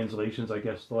 Newer translations, I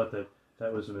guess, thought that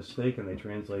that was a mistake and they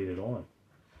translated on.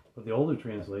 But the older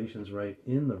translations write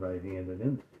in the right hand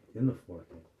and in the forehead,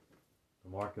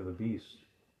 the mark of the beast.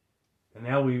 And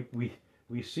now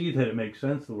we see that it makes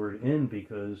sense, the word in,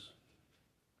 because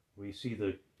we see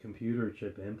the computer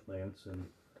chip implants and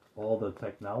all the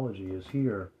technology is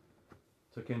here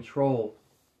to control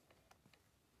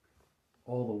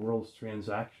all the world's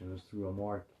transactions through a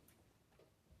mark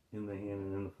in the hand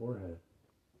and in the forehead.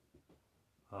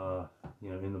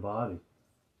 In the body.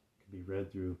 It can be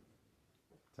read through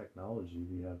technology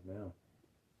we have now.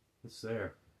 It's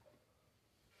there.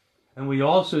 And we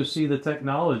also see the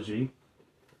technology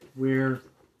where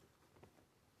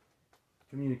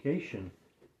communication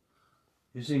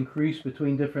is increased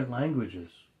between different languages.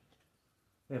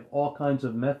 They have all kinds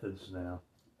of methods now.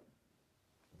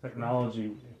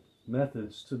 Technology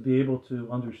methods to be able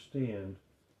to understand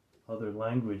other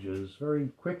languages very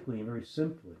quickly and very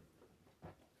simply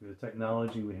through the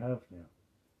technology we have now.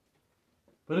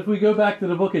 But if we go back to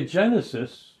the book of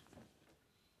Genesis,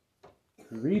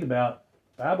 we read about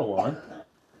Babylon.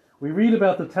 We read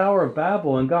about the Tower of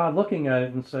Babel and God looking at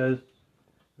it and says,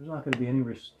 there's not going to be any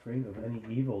restraint of any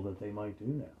evil that they might do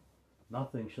now.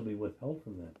 Nothing shall be withheld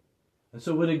from them. And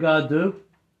so what did God do?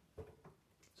 It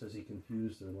says he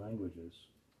confused their languages.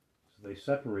 So they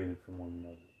separated from one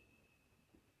another.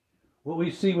 What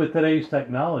we see with today's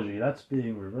technology, that's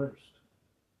being reversed.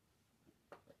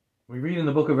 We read in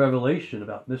the book of Revelation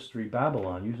about Mystery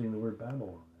Babylon, using the word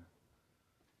Babylon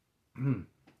there.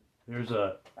 There's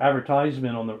an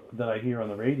advertisement that I hear on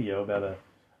the radio about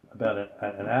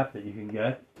an app that you can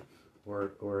get,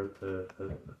 or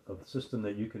a system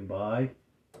that you can buy,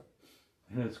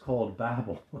 and it's called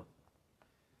Babel,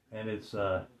 and it's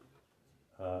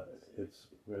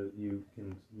where you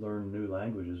can learn new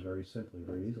languages very simply,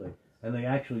 very easily, and they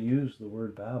actually use the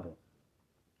word Babel,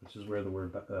 which is where the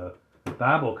word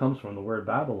Babel comes from, the word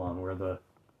Babylon, where the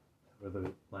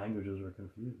languages were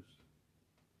confused.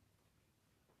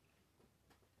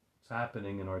 It's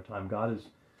happening in our time. God is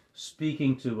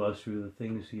speaking to us through the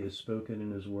things he has spoken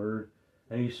in his word,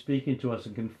 and he's speaking to us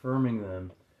and confirming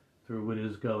them through what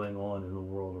is going on in the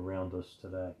world around us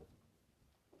today.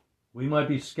 We might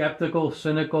be skeptical,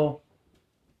 cynical,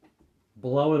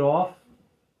 blow it off,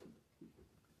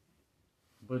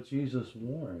 but Jesus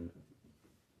warned.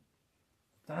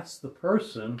 That's the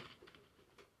person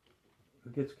who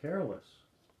gets careless.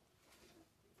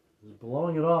 He's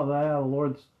blowing it off. The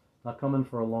Lord's not coming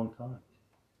for a long time.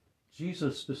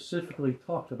 Jesus specifically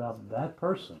talked about that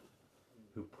person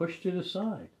who pushed it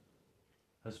aside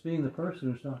as being the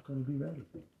person who's not going to be ready.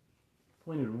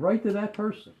 Pointed right to that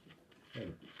person. Hey,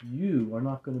 you are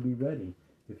not going to be ready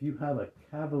if you have a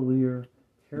cavalier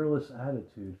careless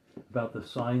attitude about the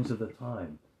signs of the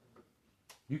time.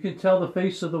 You can tell the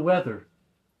face of the weather,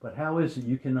 but how is it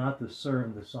you cannot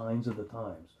discern the signs of the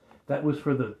times? That was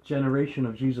for the generation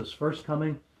of Jesus' first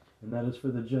coming, and that is for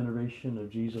the generation of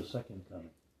Jesus' second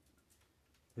coming.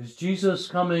 Is Jesus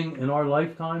coming in our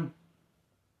lifetime?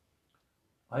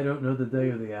 I don't know the day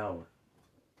or the hour.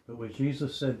 But what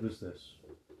Jesus said was this: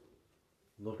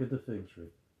 look at the fig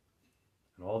tree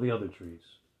and all the other trees.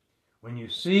 When you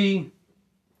see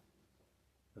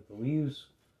that the leaves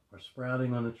are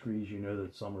sprouting on the trees, you know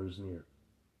that summer is near.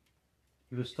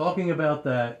 He was talking about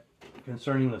that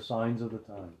concerning the signs of the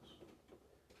times.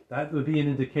 That would be an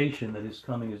indication that his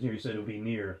coming is near. He said it will be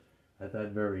near at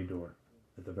that very door,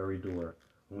 at the very door,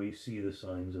 when we see the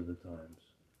signs of the times.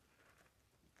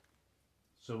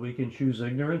 So we can choose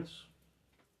ignorance,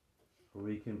 or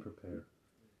we can prepare.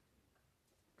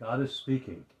 God is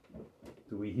speaking.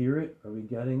 Do we hear it? Are we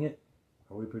getting it?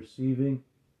 Are we perceiving?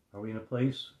 Are we in a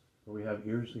place where we have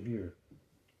ears to hear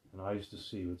and eyes to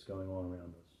see what's going on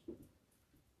around us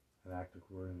and act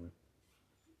accordingly?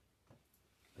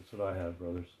 That's what I have,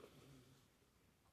 brothers.